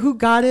 who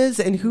God is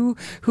and who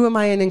am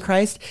I in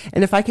Christ?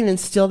 And if I can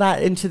instill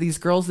that into these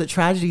girls, that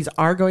tragedies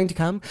are going to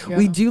come. Yeah.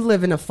 We do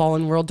live in a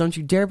fallen world. Don't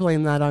you dare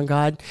blame that on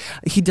God.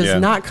 He does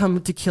not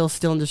come to kill,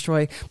 steal, and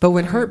destroy. But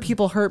when hurt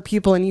people,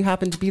 and you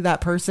happen to be that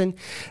person,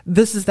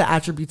 this is the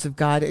attributes of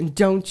God. And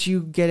don't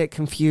you get it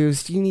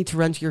confused. You need to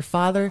run to your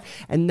Father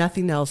and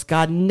nothing else.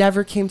 God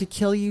never came to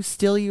kill you,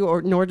 steal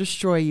you, nor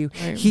destroy you.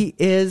 Right. He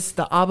is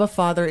the Abba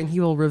Father, and he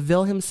will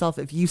reveal himself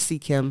if you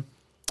seek him.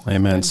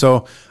 Amen.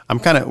 So we're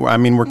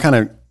kind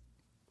of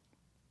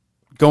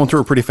going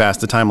through it pretty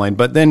fast, the timeline,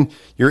 but then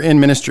you're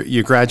in ministry,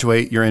 you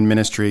graduate, you're in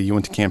ministry, you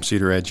went to Camp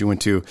Cedar Edge, you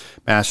went to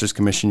Master's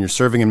Commission, you're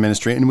serving in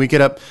ministry, and we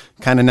get up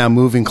kind of now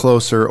moving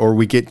closer, or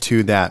we get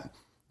to that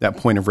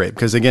point of rape.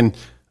 Because again,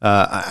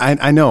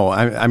 I know,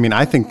 I mean,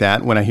 I think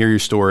that when I hear your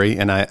story,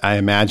 and I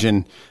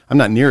imagine I'm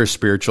not near as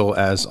spiritual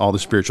as all the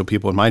spiritual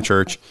people in my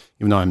church,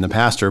 even though I'm the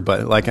pastor,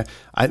 but like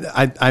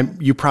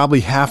you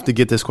probably have to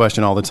get this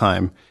question all the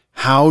time.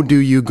 How do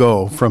you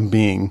go from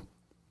being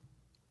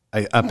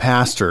a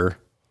pastor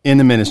in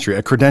the ministry,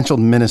 a credentialed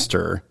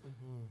minister,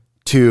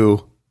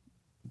 to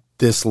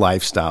this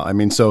lifestyle? I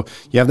mean, so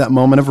you have that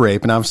moment of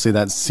rape, and obviously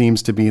that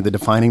seems to be the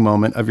defining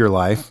moment of your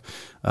life.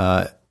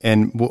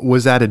 And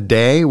was that a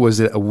day? Was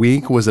it a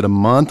week? Was it a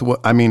month?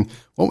 What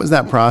was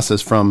that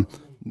process from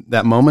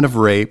that moment of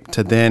rape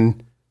to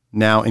then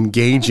now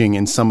engaging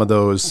in some of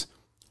those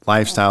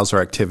lifestyles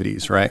or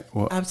activities, right?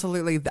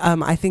 Absolutely.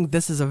 I think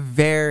this is a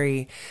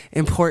very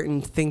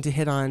important thing to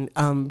hit on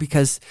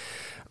because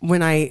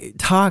when I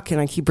talk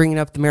and I keep bringing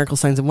up the miracle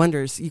signs and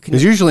wonders,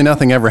 because usually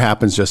nothing ever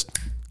happens just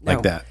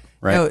like that.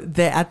 right?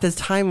 No, at this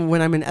time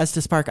when I'm in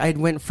Estes Park, I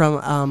went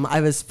from,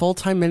 I was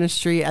full-time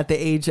ministry at the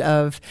age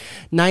of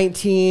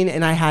 19,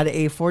 and I had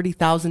a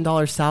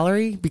 $40,000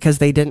 salary because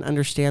they didn't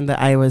understand that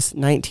I was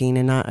 19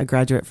 and not a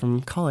graduate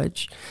from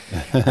college.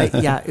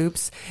 Yeah,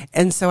 oops.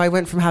 And so I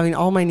went from having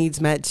all my needs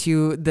met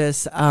to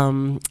this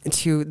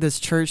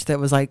church that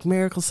was like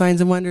miracle signs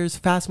and wonders,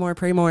 fast more,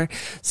 pray more.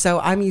 So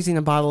I'm using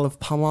a bottle of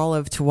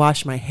Palmolive to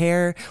wash my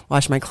hair,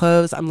 wash my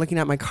clothes. I'm looking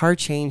at my car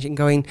change and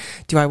going,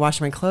 do I wash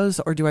my clothes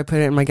or do I put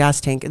it in my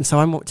gas tank? And so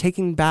I'm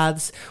taking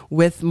baths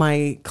with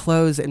my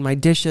clothes and my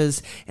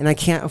dishes, and I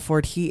can't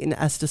afford heat in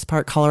Estes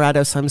Park,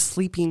 Colorado. So I'm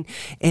sleeping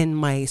in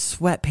my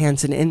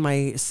sweatpants and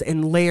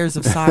in layers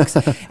of socks.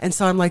 And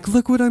so I'm like,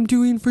 look what I'm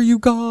doing for you,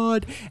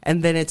 God.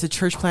 And then it's a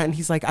church plant, and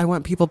he's like, I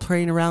want people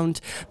praying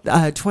around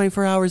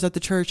 24 hours at the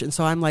church. And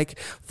so I'm like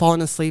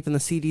falling asleep and the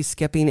CD's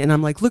skipping, and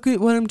I'm like, look at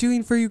what I'm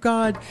doing for you,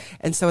 God.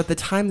 And so at the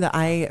time that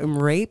I am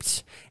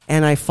raped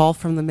and I fall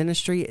from the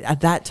ministry,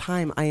 at that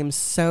time, I am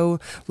so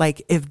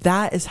like, if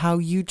that is how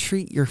you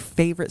treat your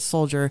favorite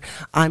soldier,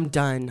 I'm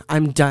done.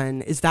 I'm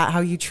done. Is that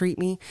how you treat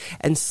me?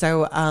 And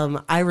so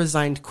I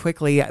resigned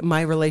quickly.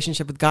 My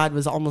relationship with God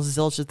was almost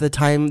zilch at the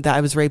time that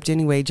I was raped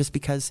anyway, just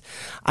because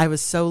I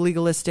was so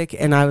legalistic,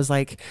 and I was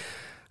like,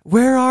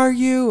 where are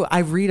you? I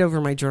read over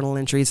my journal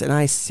entries, and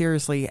I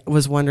seriously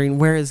was wondering,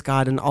 where is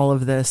God in all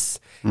of this?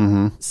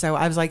 Mm-hmm. So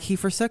I was like, he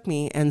forsook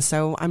me, and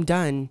so I'm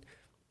done.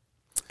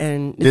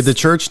 And did the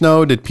church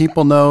know? Did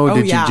people know? Oh,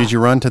 Did you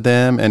run to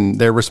them? And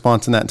their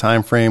response in that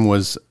time frame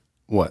was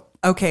what?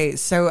 Okay,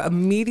 so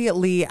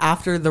immediately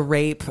after the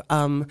rape,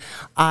 that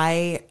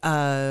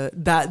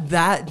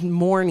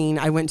morning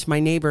I went to my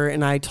neighbor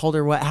and I told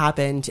her what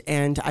happened,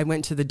 and I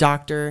went to the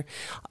doctor,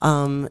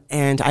 and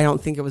I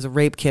don't think it was a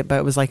rape kit, but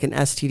it was like an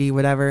STD,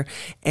 whatever.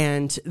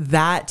 And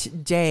that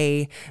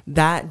day,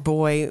 that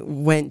boy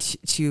went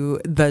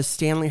to the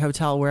Stanley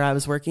Hotel where I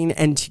was working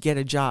and to get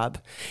a job.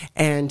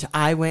 And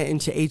I went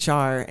into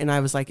HR and I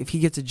was like, if he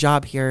gets a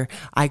job here,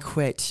 I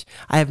quit.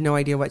 I have no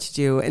idea what to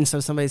do. And so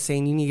somebody's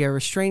saying, you need to get a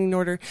restraining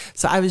order.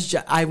 So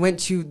I went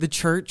to the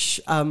church,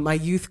 my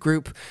youth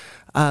group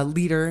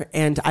leader,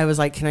 and I was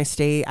like, can I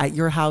stay at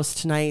your house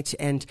tonight?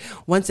 And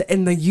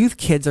the youth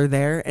kids are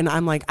there, and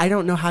I'm like, I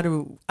don't know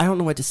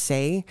what to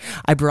say.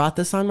 I brought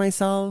this on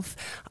myself.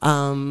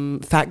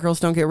 Fat girls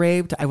don't get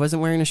raped. I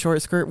wasn't wearing a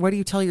short skirt. What do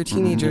you tell your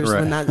teenagers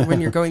right.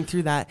 when you're going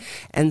through that?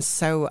 And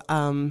so,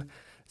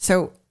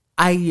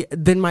 I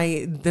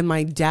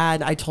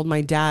told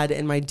my dad,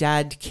 and my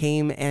dad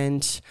came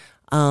and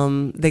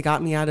they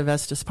got me out of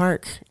Estes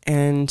Park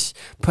and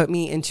put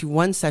me into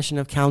one session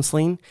of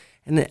counseling.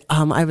 And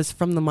I was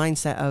from the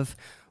mindset of,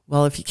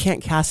 well, if you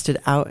can't cast it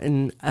out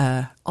in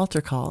an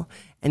altar call,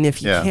 and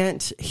if you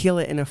can't heal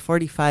it in a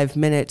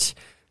 45-minute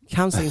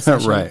counseling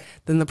session, right.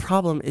 then the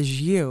problem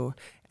is you.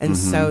 And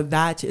so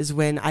that is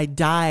when I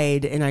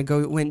died, and I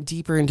went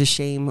deeper into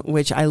shame,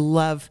 which I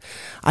love.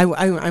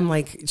 I'm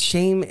like,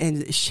 shame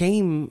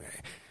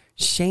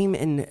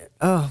and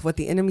what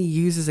the enemy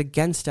uses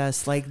against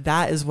us. Like,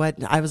 that is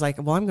what I was like,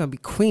 well, I'm going to be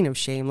queen of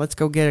shame. Let's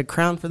go get a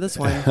crown for this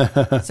one.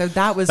 So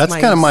that's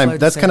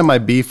kind of my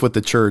beef with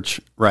the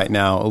church right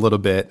now a little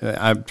bit.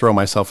 I throw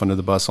myself under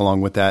the bus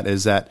along with that,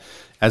 is that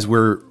as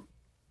we're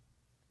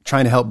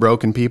trying to help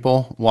broken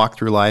people walk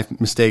through life,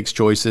 mistakes,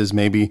 choices,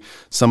 maybe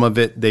some of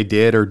it they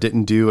did or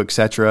didn't do,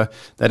 etc.,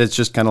 that it's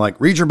just kind of like,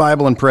 read your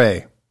Bible and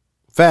pray,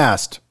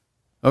 fast,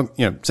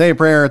 say a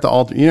prayer at the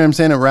altar. You know what I'm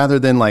saying? Rather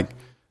than like,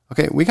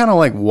 okay, we kind of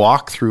like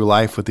walk through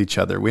life with each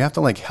other. We have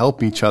to like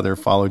help each other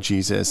follow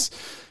Jesus.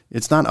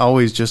 It's not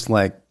always just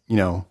like,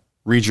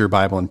 read your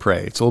Bible and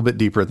pray. It's a little bit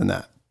deeper than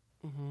that.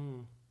 Mm-hmm.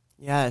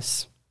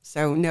 Yes.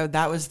 So no,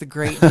 that was the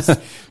greatest.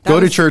 Go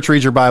to church,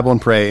 read your Bible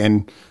and pray.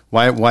 And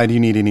why do you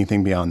need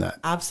anything beyond that?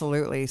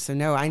 Absolutely. So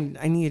no, I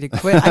needed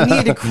I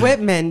needed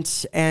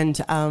equipment,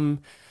 and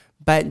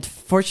but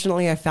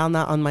fortunately I found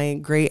that on my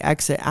great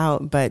exit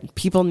out. But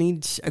people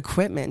need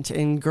equipment,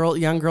 and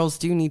young girls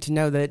do need to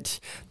know that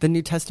the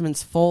New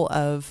Testament's full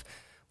of,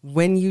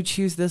 when you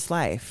choose this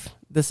life,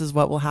 this is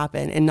what will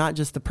happen, and not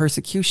just the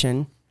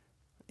persecution.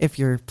 If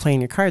you're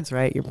playing your cards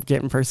right, you're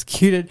getting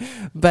persecuted,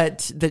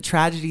 but the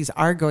tragedies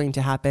are going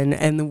to happen,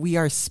 and we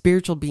are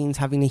spiritual beings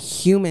having a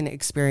human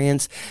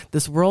experience.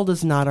 This world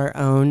is not our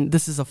own.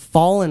 This is a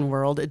fallen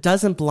world. It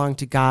doesn't belong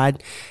to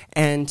God,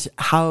 and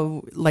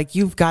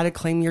you've got to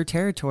claim your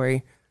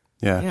territory.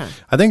 Yeah.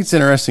 I think it's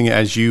interesting,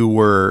 as you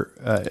were,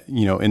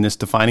 in this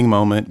defining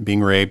moment,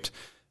 being raped,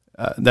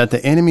 that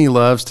the enemy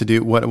loves to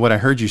do, what I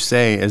heard you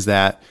say is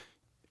that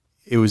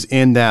it was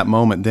in that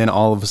moment, then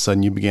all of a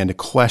sudden you began to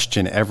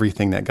question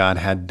everything that God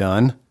had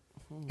done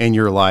in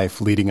your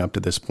life leading up to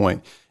this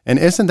point. And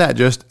isn't that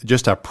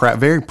just a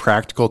very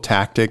practical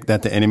tactic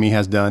that the enemy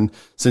has done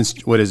since,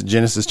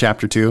 Genesis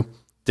chapter 2?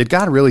 Did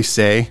God really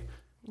say?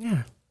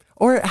 Yeah.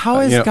 Or how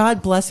is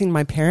God blessing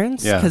my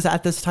parents? Because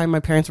at this time, my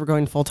parents were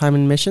going full-time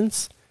in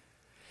missions.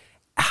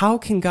 How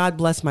can God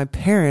bless my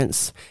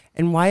parents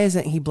And why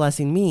isn't he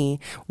blessing me?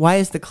 Why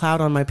is the cloud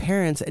on my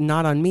parents and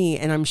not on me?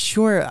 And I'm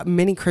sure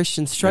many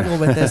Christians struggle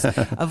with this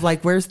of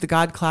like, where's the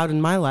God cloud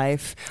in my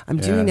life? I'm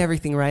doing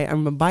everything right.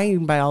 I'm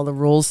abiding by all the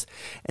rules.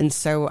 And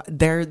so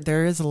there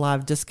is a lot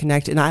of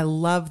disconnect. And I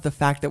love the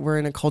fact that we're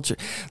in a culture,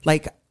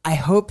 like, I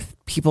hope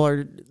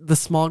the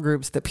small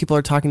groups that people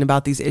are talking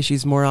about these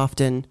issues more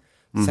often.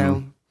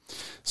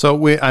 So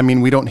we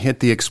don't hit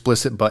the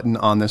explicit button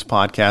on this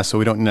podcast, so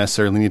we don't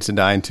necessarily need to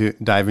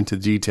dive into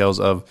the details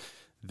of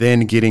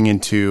then getting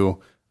into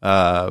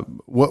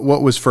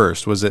what was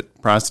first. Was it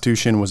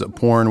prostitution? Was it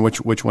porn?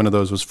 Which one of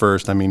those was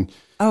first? I mean,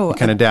 you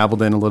kind of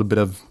dabbled in a little bit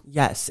of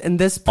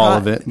and all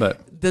of it,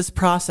 but this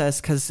process,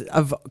 because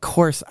of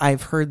course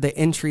I've heard the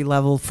entry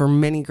level for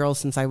many girls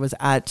since I was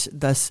at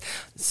this.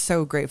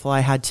 So grateful I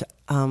had to.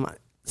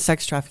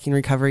 Sex trafficking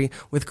recovery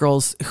with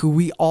girls who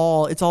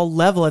it's all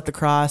level at the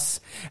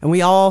cross, and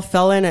we all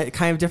fell in at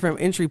kind of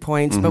different entry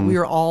points, but we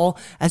were all,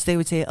 as they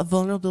would say, a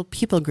vulnerable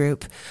people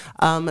group.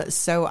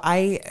 So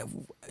I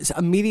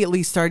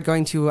immediately started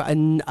going to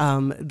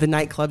the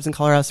nightclubs in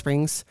Colorado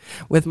Springs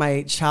with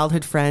my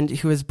childhood friend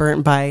who was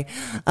burnt by,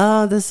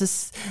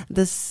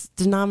 this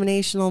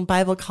denominational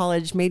Bible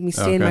college made me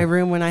stay in my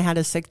room when I had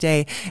a sick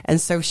day.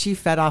 And so she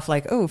fed off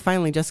like, oh,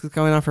 finally Jessica's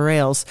going off her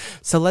rails.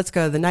 So let's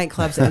go to the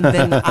nightclubs. And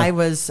then I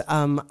was,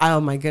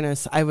 oh my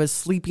goodness, I was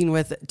sleeping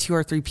with 2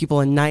 or 3 people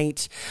a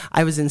night.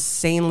 I was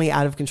insanely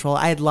out of control.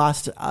 I had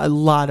lost a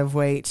lot of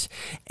weight,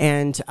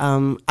 and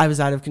I was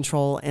out of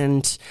control.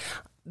 And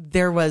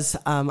there was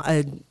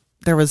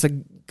a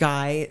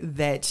guy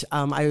that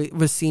I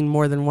was seeing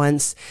more than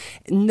once.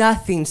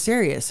 Nothing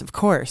serious, of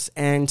course.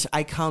 And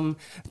I come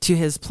to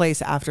his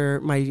place after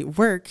my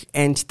work,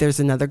 and there's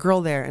another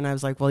girl there. And I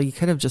was like, well, you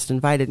could have just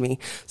invited me.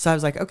 So I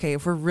was like, okay,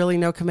 if we're really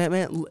no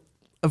commitment,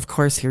 of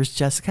course, here's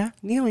Jessica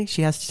Neely.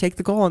 She has to take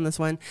the goal on this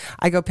one.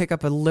 I go pick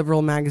up a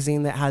liberal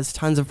magazine that has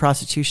tons of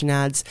prostitution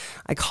ads.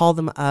 I call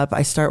them up.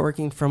 I start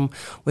working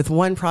with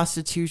one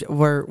prostitute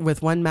or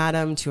with one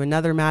madam to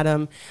another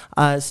madam.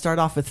 Start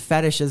off with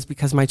fetishes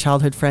because my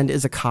childhood friend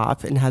is a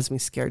cop and has me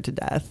scared to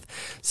death.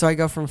 So I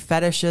go from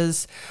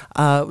fetishes.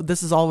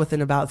 This is all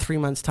within about 3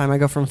 months' time. I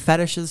go from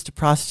fetishes to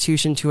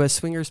prostitution to a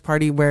swingers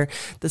party, where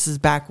this is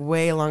back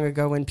way long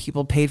ago when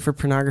people paid for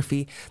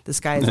pornography. This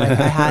guy is like,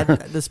 I had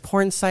this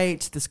porn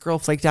site. This girl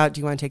flaked out. Do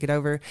you want to take it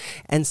over?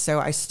 And so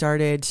I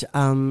started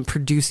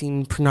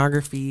producing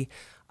pornography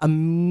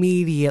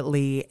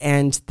immediately.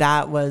 And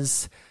that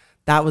was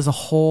a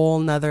whole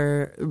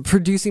nother,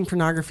 producing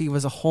pornography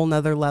was a whole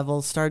nother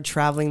level. Started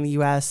traveling the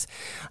U.S.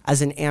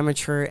 as an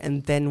amateur,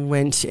 and then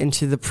went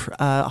into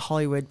the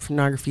Hollywood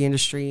pornography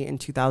industry in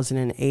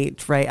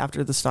 2008, right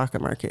after the stock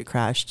market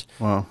crashed.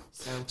 Wow.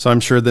 So I'm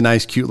sure the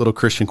nice, cute little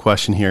Christian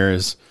question here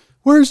is,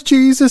 where's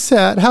Jesus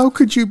at? How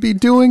could you be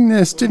doing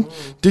this?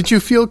 Did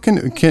you feel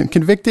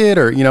convicted,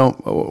 or,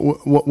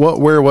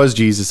 where was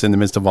Jesus in the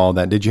midst of all of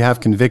that? Did you have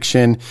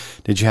conviction?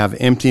 Did you have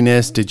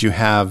emptiness? Did you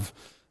have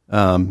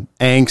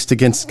angst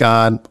against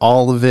God?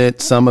 All of it,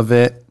 some of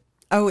it?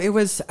 Oh, it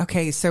was,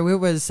 okay. So it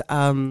was,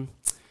 I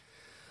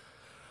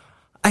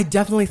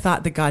definitely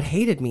thought that God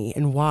hated me,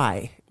 and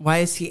why? Why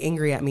is he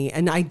angry at me?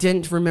 And I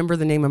didn't remember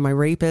the name of my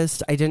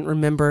rapist. I didn't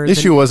remember.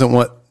 Issue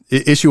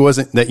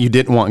wasn't that you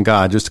didn't want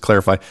God, just to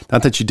clarify.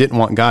 Not that you didn't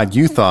want God.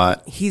 You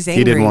thought he's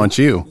angry. He didn't want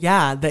you.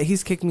 Yeah, that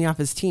he's kicked me off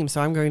his team,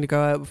 so I'm going to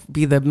go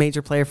be the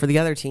major player for the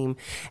other team.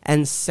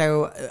 And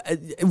so,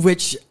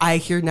 which I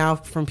hear now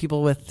from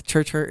people with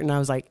church hurt, and I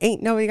was like,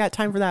 ain't nobody got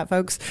time for that,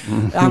 folks.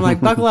 I'm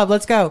like, buckle up,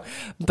 let's go.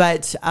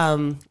 But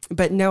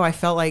no, I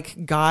felt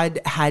like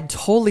God had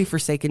totally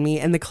forsaken me,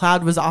 and the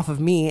cloud was off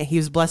of me. He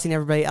was blessing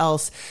everybody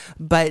else,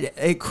 but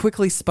it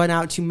quickly spun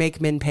out to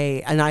make men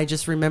pay. And I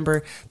just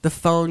remember the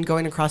phone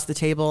going across the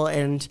table,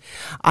 and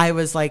I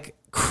was like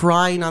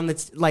crying on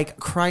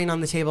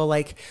the table,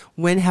 like,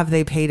 when have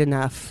they paid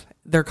enough?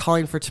 They're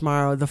calling for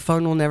tomorrow. The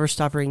phone will never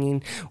stop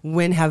ringing.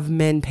 When have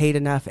men paid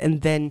enough?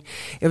 And then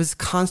it was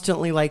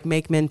constantly like,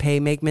 make men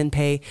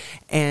pay.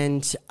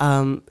 And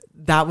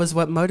that was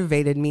what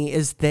motivated me,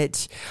 is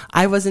that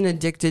I wasn't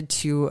addicted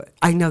to,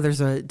 I know there's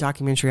a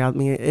documentary out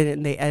me,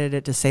 and they edited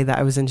it to say that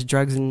I was into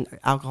drugs and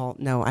alcohol.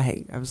 No,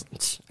 I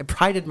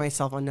prided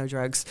myself on no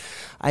drugs.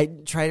 I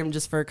tried them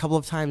just for a couple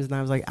of times, and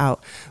I was like,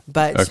 out.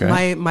 But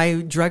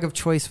my drug of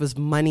choice was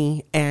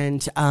money.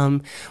 And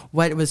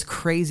what was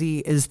crazy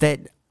is that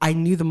I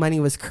knew the money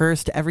was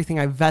cursed. Everything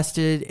I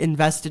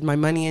invested my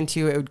money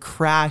into, it would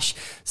crash.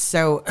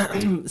 So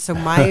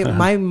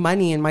my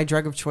money and my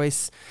drug of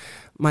choice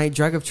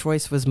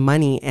was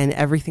money, and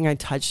everything I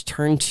touched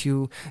turned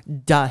to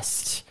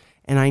dust,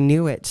 and I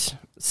knew it.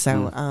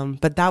 So,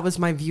 but that was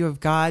my view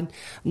of God.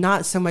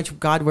 Not so much,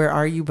 God, where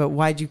are you? But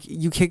why'd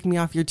you kick me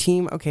off your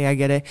team? Okay, I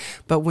get it.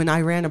 But when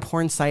I ran a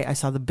porn site, I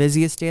saw the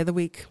busiest day of the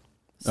week,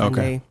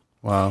 Sunday. Okay.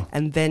 Wow.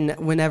 And then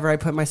whenever I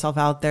put myself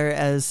out there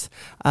as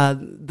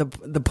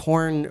the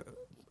porn,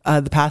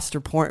 the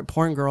pastor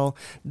porn girl,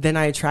 then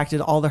I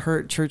attracted all the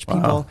hurt church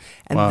people.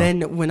 And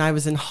then when I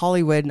was in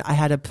Hollywood, I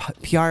had a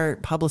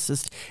PR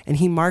publicist, and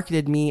he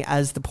marketed me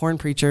as the porn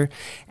preacher.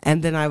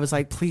 And then I was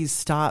like, please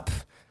stop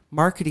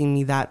marketing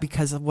me that,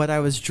 because of what I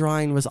was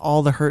drawing was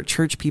all the hurt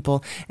church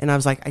people. And I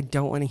was like, I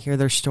don't want to hear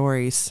their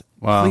stories.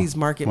 Wow. Please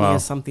market me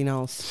as something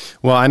else.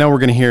 Well, I know we're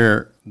going to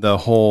hear the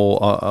whole,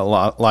 a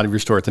lot of your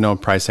story at the Noah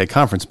Price Day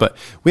conference, but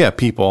we have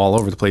people all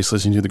over the place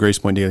listening to the Grace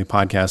Point Daily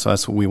podcast. So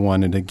that's what we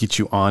wanted to get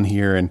you on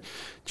here and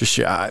just,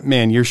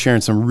 man, you're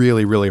sharing some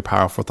really, really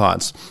powerful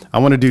thoughts. I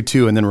want to do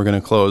two, and then we're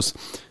going to close.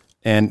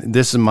 And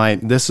this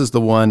is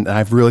the one that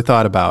I've really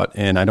thought about,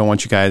 and I don't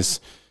want you guys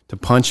to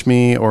punch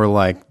me or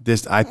like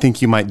this. I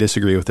think you might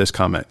disagree with this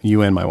comment,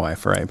 you and my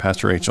wife, right,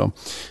 Pastor Rachel.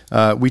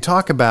 We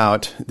talk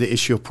about the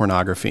issue of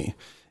pornography.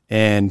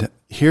 And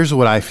here's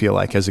what I feel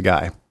like as a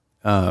guy,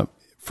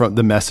 from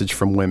the message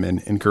from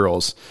women and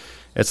girls.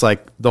 It's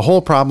like the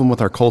whole problem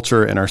with our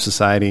culture and our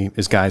society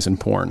is guys and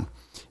porn.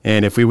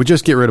 And if we would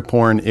just get rid of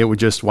porn, it would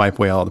just wipe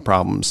away all the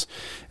problems.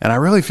 And I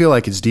really feel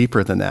like it's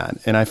deeper than that.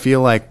 And I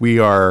feel like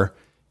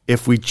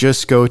if we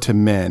just go to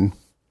men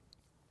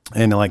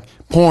and like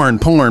porn,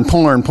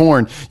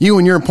 you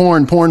and your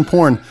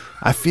porn,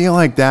 I feel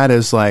like that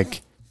is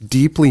like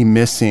deeply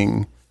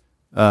missing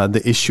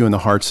the issue in the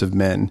hearts of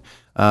men.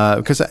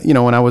 Because,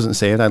 when I wasn't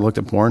saved, I looked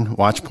at porn,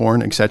 watched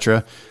porn,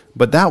 etc.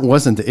 But that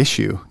wasn't the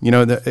issue,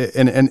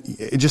 and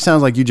it just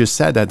sounds like you just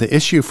said that the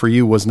issue for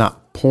you was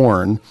not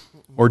porn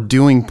or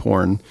doing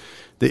porn.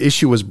 The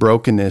issue was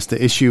brokenness.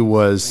 The issue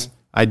was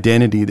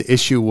identity. The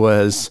issue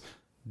was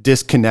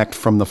disconnect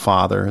from the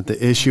Father.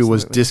 The issue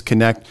was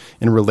disconnect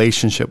in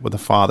relationship with the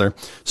Father.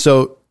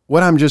 So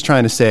what I'm just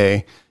trying to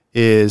say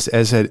is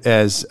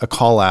as a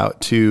call out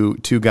to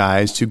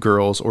guys, to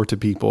girls, or to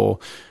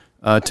people,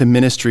 to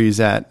ministries,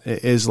 that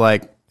is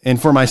like,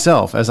 and for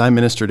myself, as I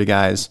minister to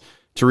guys,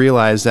 to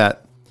realize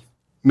that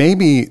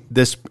maybe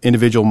this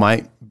individual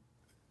might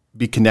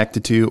be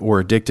connected to or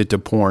addicted to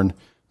porn,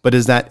 but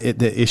is that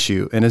the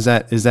issue? And is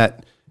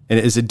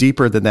it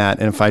deeper than that?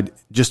 And if I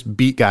just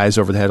beat guys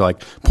over the head,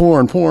 like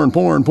porn.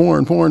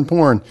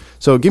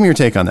 So give me your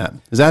take on that.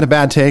 Is that a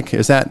bad take?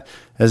 Is that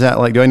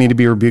like, do I need to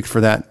be rebuked for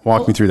that?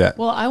 Walk me through that.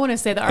 Well, I want to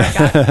say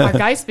that our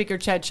guy speaker,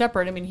 Chad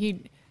Shepard,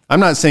 I'm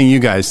not saying you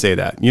guys say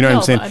that. You know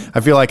what I'm saying?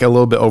 I feel like a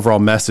little bit overall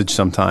message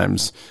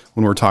sometimes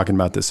when we're talking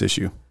about this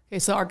issue. Okay,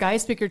 so our guy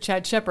speaker,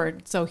 Chad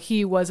Shepard, so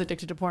he was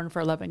addicted to porn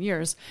for 11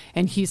 years.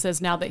 And he says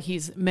now that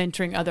he's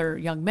mentoring other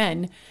young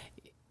men,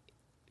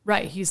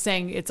 right, he's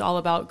saying it's all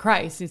about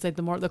Christ. He's like,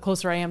 the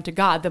closer I am to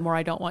God, the more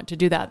I don't want to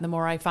do that. And the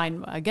more I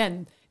find,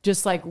 again,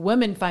 just like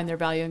women find their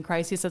value in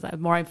Christ, he says, the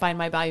more I find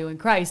my value in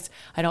Christ,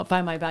 I don't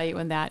find my value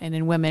in that and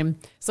in women.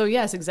 So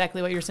yes,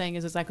 exactly what you're saying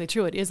is exactly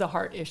true. It is a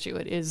heart issue.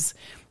 It is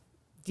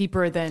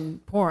deeper than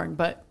porn,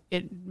 but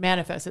it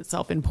manifests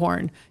itself in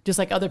porn. Just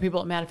like other people,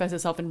 it manifests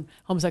itself in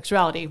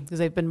homosexuality because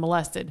they've been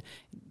molested.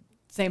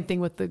 Same thing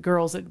with the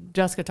girls that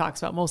Jessica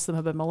talks about. Most of them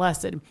have been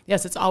molested.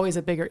 Yes, it's always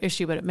a bigger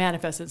issue, but it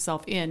manifests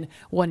itself in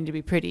wanting to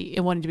be pretty,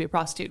 and wanting to be a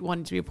prostitute,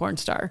 wanting to be a porn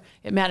star.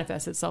 It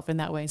manifests itself in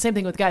that way. Same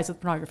thing with guys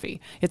with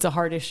pornography. It's a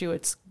heart issue.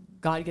 It's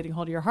God getting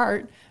hold of your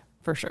heart,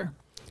 for sure.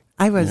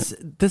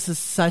 This is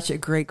such a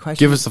great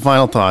question. Give us the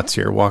final thoughts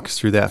here. Walk us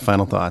through that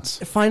final thoughts.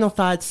 Final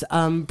thoughts,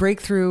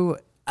 breakthrough.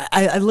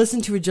 I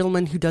listened to a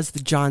gentleman who does the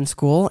John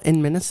School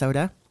in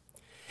Minnesota,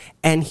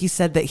 and he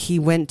said that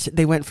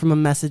they went from a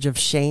message of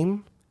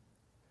shame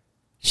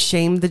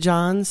the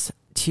Johns,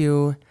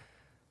 to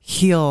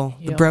heal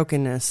the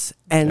brokenness.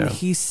 And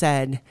he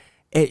said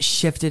it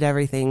shifted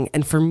everything.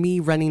 And for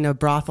me, running a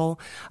brothel,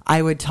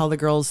 I would tell the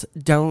girls,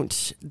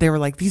 they were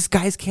like, these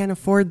guys can't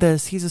afford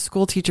this. He's a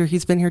school teacher.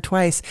 He's been here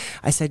twice.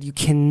 I said, you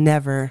can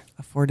never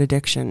afford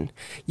addiction.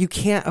 You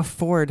can't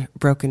afford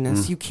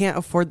brokenness. You can't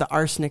afford the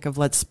arsenic of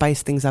let's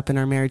spice things up in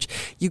our marriage.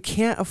 You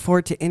can't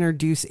afford to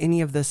introduce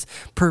any of this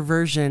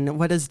perversion.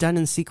 What is done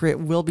in secret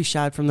will be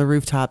shouted from the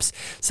rooftops.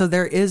 So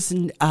there is,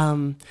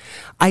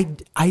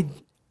 I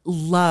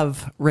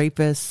love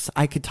rapists.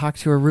 I could talk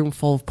to a room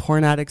full of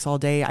porn addicts all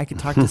day. I could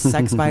talk to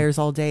sex buyers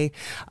all day.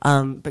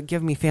 But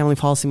give me family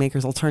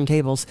policymakers, I'll turn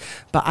tables.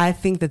 But I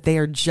think that they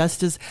are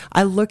just as,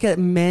 I look at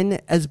men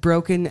as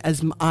broken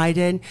as I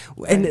did.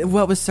 And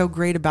what was so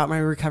great about my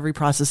recovery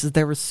process is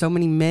there were so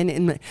many men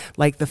in,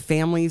 like, the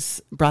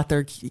families brought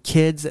their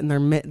kids and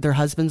their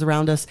husbands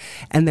around us,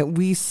 and that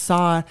we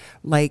saw,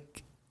 like,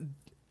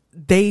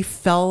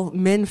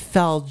 men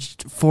fell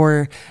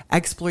for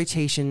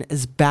exploitation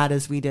as bad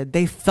as we did.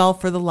 They fell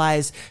for the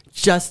lies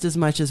just as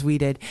much as we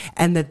did.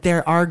 And that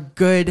there are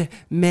good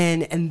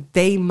men, and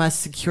they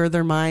must secure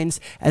their minds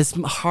as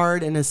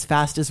hard and as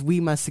fast as we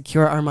must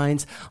secure our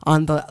minds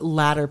on the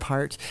latter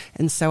part.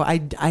 And so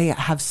I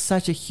have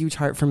such a huge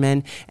heart for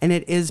men, and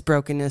it is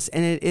brokenness,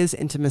 and it is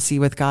intimacy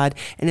with God,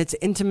 and it's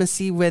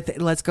intimacy with,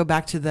 let's go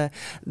back to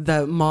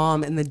the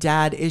mom and the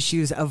dad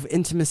issues of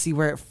intimacy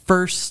where it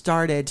first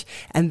started,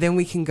 and and then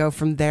we can go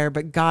from there.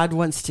 But God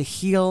wants to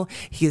heal.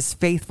 He is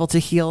faithful to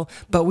heal,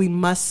 but we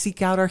must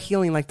seek out our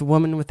healing like the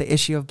woman with the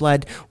issue of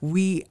blood.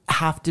 We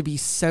have to be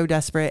so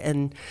desperate.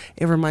 And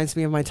it reminds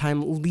me of my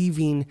time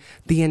leaving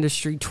the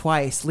industry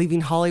twice, leaving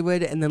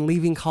Hollywood and then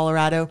leaving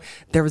Colorado.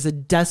 There was a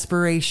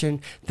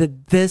desperation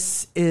that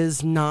this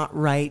is not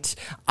right.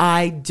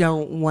 I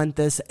don't want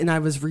this. And I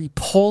was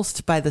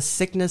repulsed by the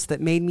sickness that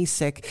made me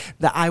sick,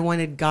 that I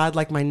wanted God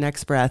like my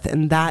next breath.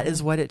 And that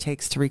is what it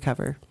takes to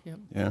recover. Yep.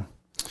 Yeah.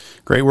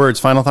 Great words.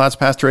 Final thoughts,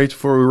 Pastor H,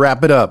 before we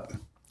wrap it up.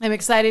 I'm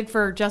excited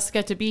for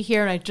Jessica to be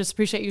here, and I just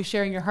appreciate you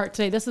sharing your heart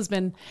today. This has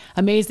been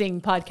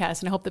amazing podcast,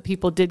 and I hope that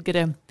people did get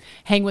to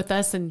hang with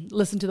us and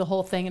listen to the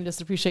whole thing and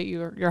just appreciate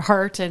your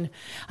heart. And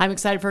I'm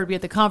excited for her to be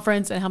at the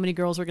conference and how many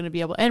girls we're going to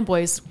be able, and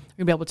boys, are going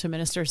to be able to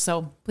minister.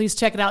 So please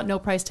check it out,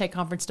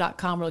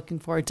 nopricetagconference.com. We're looking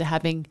forward to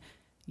having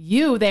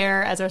you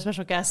there as our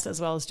special guest, as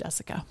well as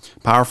Jessica.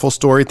 Powerful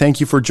story. Thank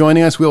you for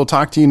joining us. We will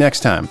talk to you next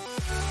time.